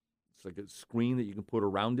device. It's like a screen that you can put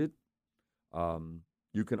around it.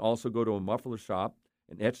 You can also go to a muffler shop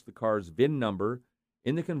and etch the car's VIN number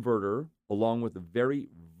in the converter along with a very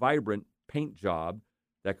vibrant paint job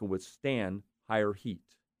that can withstand higher heat.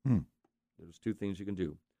 There's two things you can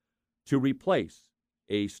do. To replace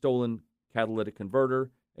a stolen catalytic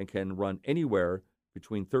converter and can run anywhere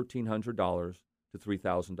between $1,300 to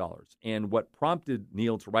 $3,000. And what prompted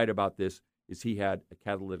Neil to write about this is he had a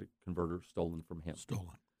catalytic converter stolen from him.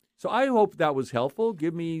 So I hope that was helpful.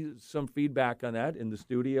 Give me some feedback on that in the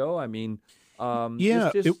studio. I mean,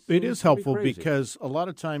 it is helpful crazy. because a lot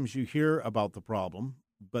of times you hear about the problem,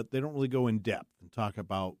 but they don't really go in depth and talk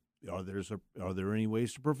about are there any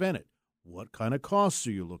ways to prevent it? What kind of costs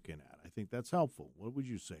are you looking at? I think that's helpful. What would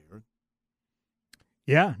you say, Eric?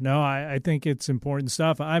 Yeah, no, I think it's important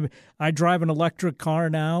stuff. I drive an electric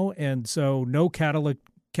car now, and so no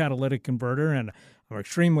catalytic converter, and I'm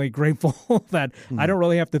extremely grateful that I don't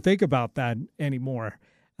really have to think about that anymore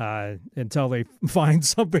until they find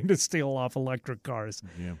something to steal off electric cars.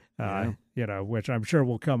 Which I'm sure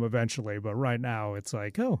will come eventually. But right now, it's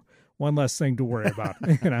like, one less thing to worry about.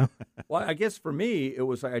 Well, I guess for me, it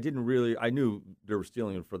was like I knew they were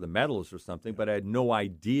stealing it for the metals or something, but I had no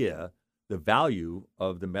idea the value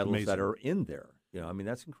of the metals that are in there.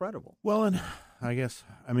 That's incredible. Well, and I guess,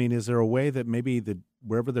 is there a way that maybe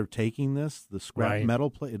wherever they're taking this, the scrap metal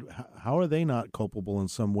plate, how are they not culpable in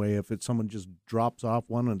some way if someone just drops off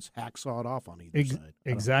one and it's hacksawed off on either side?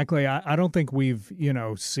 Exactly. I don't think we've,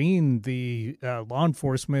 seen the law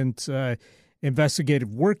enforcement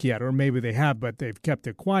investigative work yet, or maybe they have, but they've kept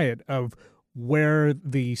it quiet, of where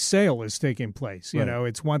the sale is taking place.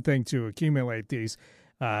 It's one thing to accumulate these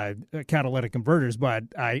catalytic converters, but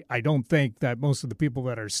I don't think that most of the people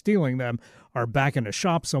that are stealing them are back in a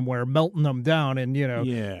shop somewhere melting them down and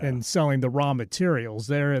and selling the raw materials.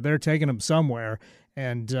 They're taking them somewhere,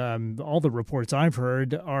 and all the reports I've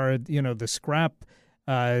heard are the scrap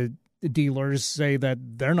dealers say that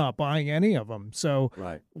they're not buying any of them. So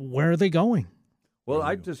where are they going? Well,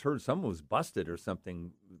 I just heard someone was busted or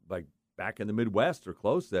something like back in the Midwest or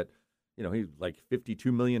close that. He's like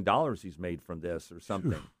 $52 million he's made from this or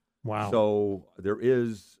something. Wow. So there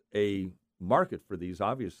is a market for these,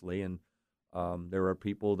 obviously, and there are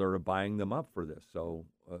people that are buying them up for this. So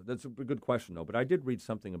that's a good question, though. But I did read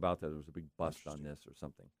something about that. There was a big bust on this or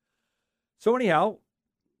something. So anyhow,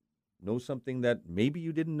 know something that maybe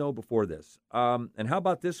you didn't know before this. And how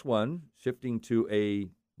about this one, shifting to a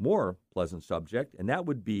more pleasant subject, and that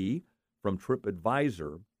would be from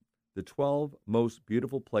TripAdvisor, the 12 most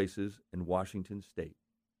beautiful places in Washington State.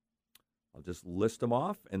 I'll just list them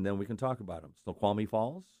off, and then we can talk about them. Snoqualmie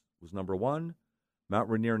Falls was number 1. Mount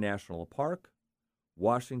Rainier National Park.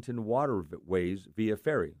 Washington Waterways via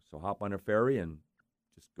ferry. So hop on a ferry and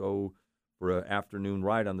just go for an afternoon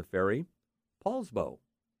ride on the ferry. Paulsbo.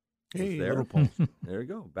 Hey, there. There you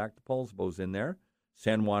go. Back to Paulsbo's in there.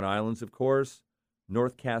 San Juan Islands, of course.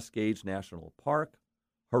 North Cascades National Park.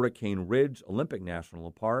 Hurricane Ridge Olympic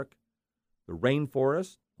National Park. The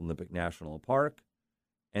Rainforest Olympic National Park.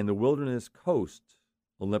 And the Wilderness Coast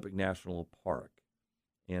Olympic National Park.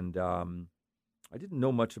 And I didn't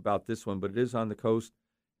know much about this one, but it is on the coast.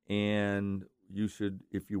 And you should,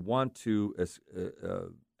 if you want to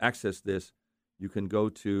access this, you can go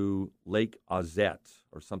to Lake Ozette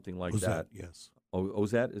or something like that. Yes.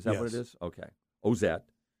 Ozette, is that what it Yes. is? Okay. Ozette.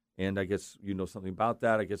 And I guess you know something about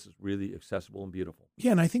that. I guess it's really accessible and beautiful.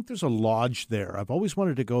 Yeah, and I think there's a lodge there. I've always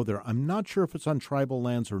wanted to go there. I'm not sure if it's on tribal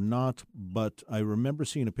lands or not, but I remember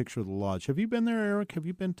seeing a picture of the lodge. Have you been there, Eric? Have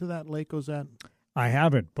you been to that Lake Ozette? I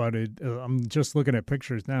haven't, but I'm just looking at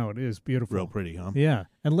pictures now. It is beautiful. Real pretty, huh? Yeah.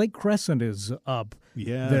 And Lake Crescent is up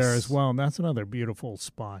there as well, and that's another beautiful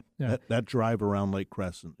spot. Yeah. That drive around Lake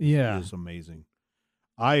Crescent is amazing.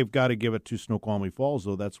 I've got to give it to Snoqualmie Falls,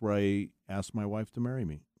 though. That's where I asked my wife to marry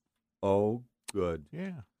me. Oh, good.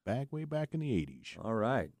 Yeah, way back in the 80s. All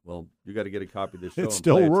right. Well, you got to get a copy of this show It's and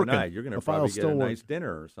still play it working. tonight. You're going to The probably file's get a still nice working.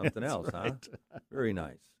 dinner or something That's else, right. huh? Very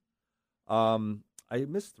nice. I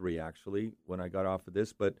missed 3 actually when I got off of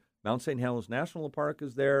this, but Mount St. Helens National Park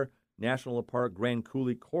is there. National Park Grand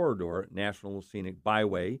Coulee Corridor National Scenic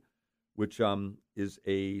Byway, which is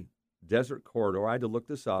a desert corridor. I had to look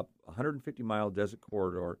this up. 150-mile desert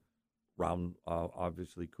corridor around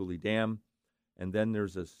obviously Coulee Dam, and then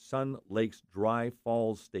there's a Sun Lakes Dry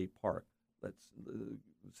Falls State Park. Let's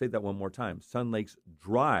say that one more time. Sun Lakes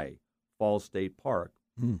Dry Falls State Park,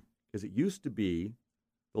 because it used to be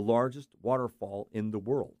the largest waterfall in the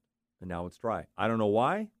world, and now it's dry. I don't know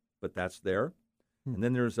why, but that's there. And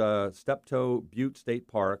then there's Steptoe Butte State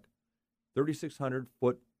Park,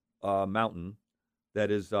 3,600-foot mountain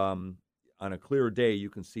that is, on a clear day,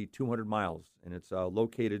 you can see 200 miles, and it's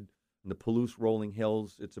located in the Palouse Rolling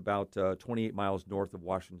Hills. It's about 28 miles north of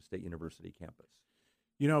Washington State University campus.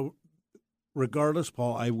 You know, regardless,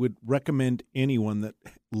 Paul, I would recommend anyone that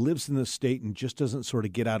lives in the state and just doesn't sort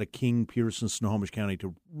of get out of King, Pierce, and Snohomish County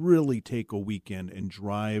to really take a weekend and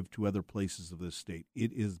drive to other places of this state.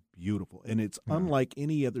 It is beautiful, and it's unlike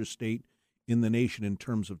any other state in the nation in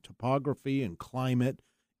terms of topography and climate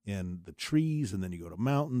and the trees, and then you go to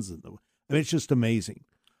mountains, and it's just amazing.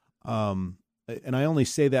 And I only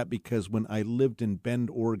say that because when I lived in Bend,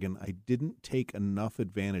 Oregon, I didn't take enough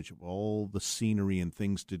advantage of all the scenery and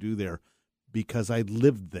things to do there because I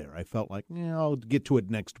lived there. I felt like, I'll get to it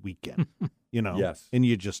next weekend, Yes. And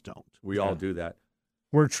you just don't. We all do that.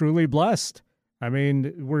 We're truly blessed. I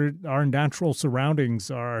mean, our natural surroundings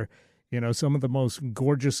are, some of the most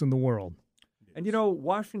gorgeous in the world. And,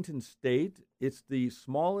 Washington State, it's the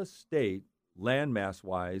smallest state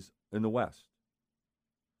landmass-wise in the West.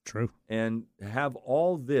 True. And have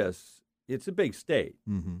all this, it's a big state,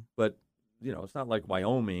 but, it's not like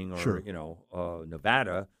Wyoming or,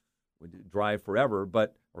 Nevada, would drive forever,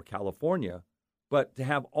 or California. But to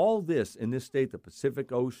have all this in this state, the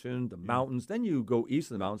Pacific Ocean, the mountains, then you go east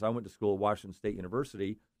of the mountains. I went to school at Washington State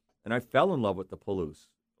University, and I fell in love with the Palouse.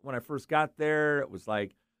 When I first got there, it was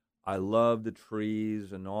like, I love the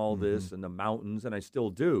trees and all this and the mountains, and I still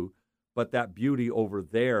do. But that beauty over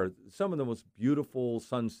there, some of the most beautiful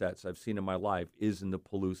sunsets I've seen in my life is in the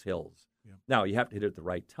Palouse Hills. Yeah. Now, you have to hit it at the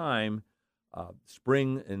right time.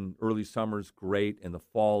 Spring and early summer is great, and the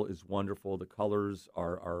fall is wonderful. The colors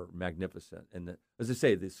are magnificent. And as I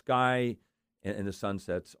say, the sky and the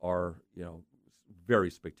sunsets are,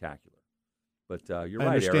 very spectacular. But you're right,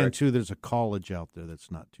 I understand, Eric. too, there's a college out there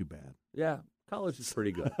that's not too bad. Yeah, college is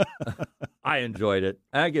pretty good. I enjoyed it.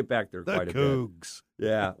 I get back there quite a Cougs. bit.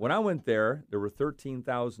 Yeah. When I went there were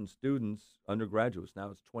 13,000 students, undergraduates. Now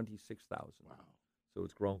it's 26,000. Wow. So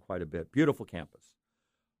it's grown quite a bit. Beautiful campus.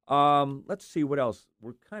 Let's see what else.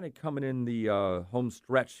 We're kind of coming in the home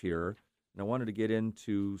stretch here, and I wanted to get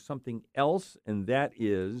into something else, and that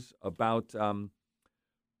is about,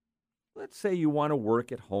 let's say you want to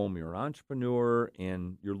work at home. You're an entrepreneur,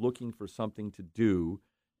 and you're looking for something to do,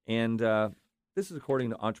 and this is according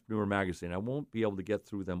to Entrepreneur Magazine. I won't be able to get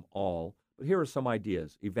through them all, but here are some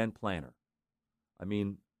ideas. Event planner. I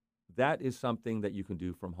mean, that is something that you can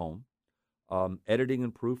do from home. Editing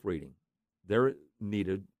and proofreading. They're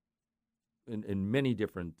needed in many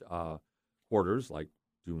different quarters, like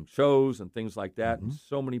doing shows and things like that. And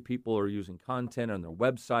so many people are using content on their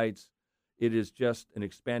websites. It is just an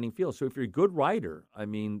expanding field. So if you're a good writer, I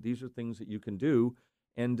mean, these are things that you can do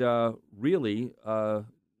and really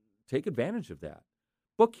take advantage of that.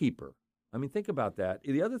 Bookkeeper. I mean, think about that.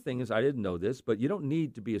 The other thing is, I didn't know this, but you don't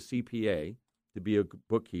need to be a CPA to be a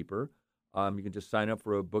bookkeeper. You can just sign up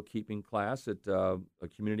for a bookkeeping class at a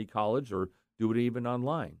community college or do it even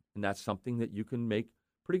online. And that's something that you can make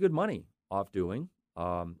pretty good money off doing.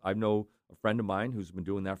 I know a friend of mine who's been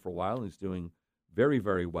doing that for a while and is doing very,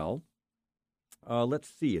 very well. Let's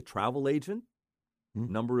see, a travel agent,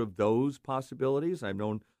 number of those possibilities. I've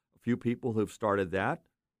known a few people who have started that.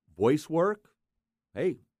 Voice work,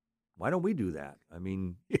 hey, why don't we do that? I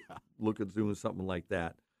mean, look at doing something like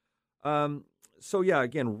that. So,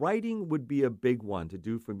 again, writing would be a big one to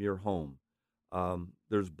do from your home.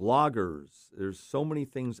 There's bloggers. There's so many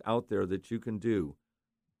things out there that you can do.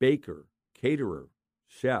 Baker, caterer,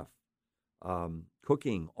 chef,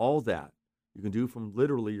 cooking, all that. You can do from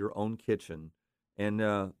literally your own kitchen. And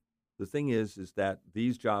the thing is that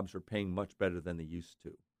these jobs are paying much better than they used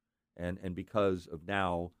to. And because of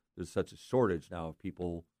now, there's such a shortage now of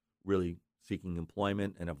people really seeking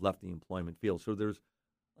employment and have left the employment field. So there's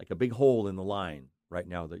like a big hole in the line right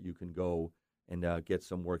now that you can go and get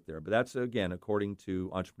some work there. But that's, again, according to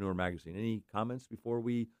Entrepreneur Magazine. Any comments before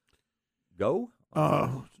we go?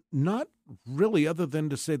 Not really, other than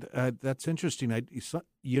to say that, that's interesting.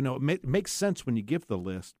 It makes sense when you give the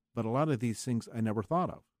list, but a lot of these things I never thought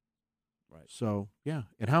of. Right. So, yeah.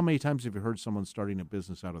 And how many times have you heard someone starting a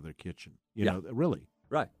business out of their kitchen? You know, really.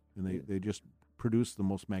 Right. And they just produce the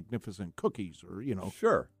most magnificent cookies or,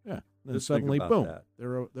 Sure. Yeah. Then Just think suddenly, about boom, that.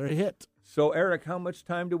 they're a hit. So, Eric, how much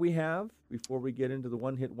time do we have before we get into the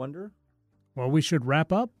one-hit wonder? Well, we should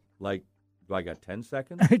wrap up. Like, do I got 10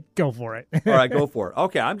 seconds? Go for it. All right, go for it.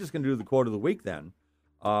 Okay, I'm just going to do the quote of the week then.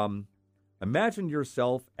 Imagine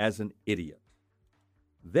yourself as an idiot.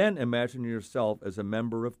 Then imagine yourself as a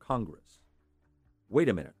member of Congress. Wait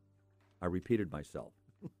a minute. I repeated myself.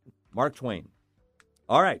 Mark Twain.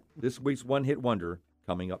 All right, this week's one-hit wonder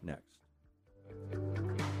coming up next.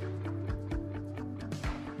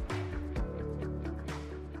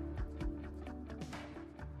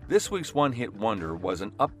 This week's one-hit wonder was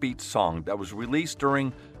an upbeat song that was released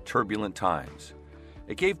during turbulent times.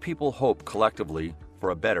 It gave people hope collectively for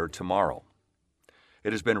a better tomorrow.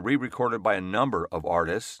 It has been re-recorded by a number of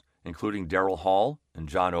artists, including Daryl Hall and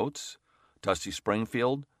John Oates, Dusty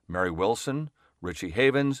Springfield, Mary Wilson, Richie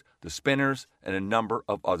Havens, The Spinners, and a number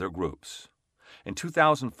of other groups. In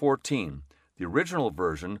 2014, the original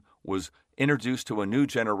version was introduced to a new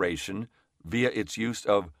generation via its use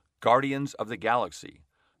of Guardians of the Galaxy,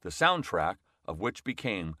 the soundtrack of which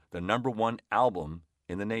became the #1 album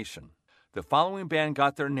in the nation. The following band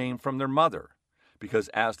got their name from their mother, because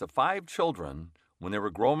as the 5 children, when they were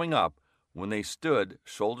growing up, when they stood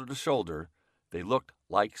shoulder to shoulder, they looked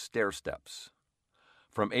like stair steps.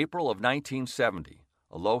 From April of 1970,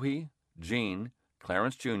 Alohi, Gene,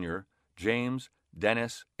 Clarence Jr., James,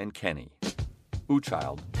 Dennis, and Kenny. Ooh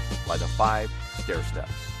Child by the 5 Stair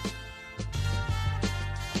Steps.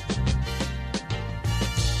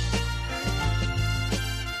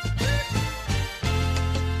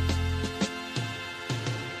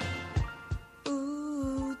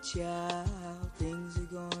 Ooh, child, things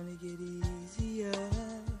are gonna get easier.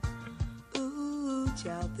 Ooh,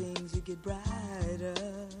 child, things will get brighter.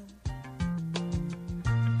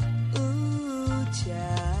 Ooh,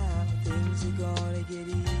 child, things are gonna get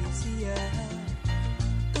easier.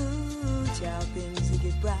 Ooh, child, things will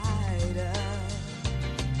get brighter.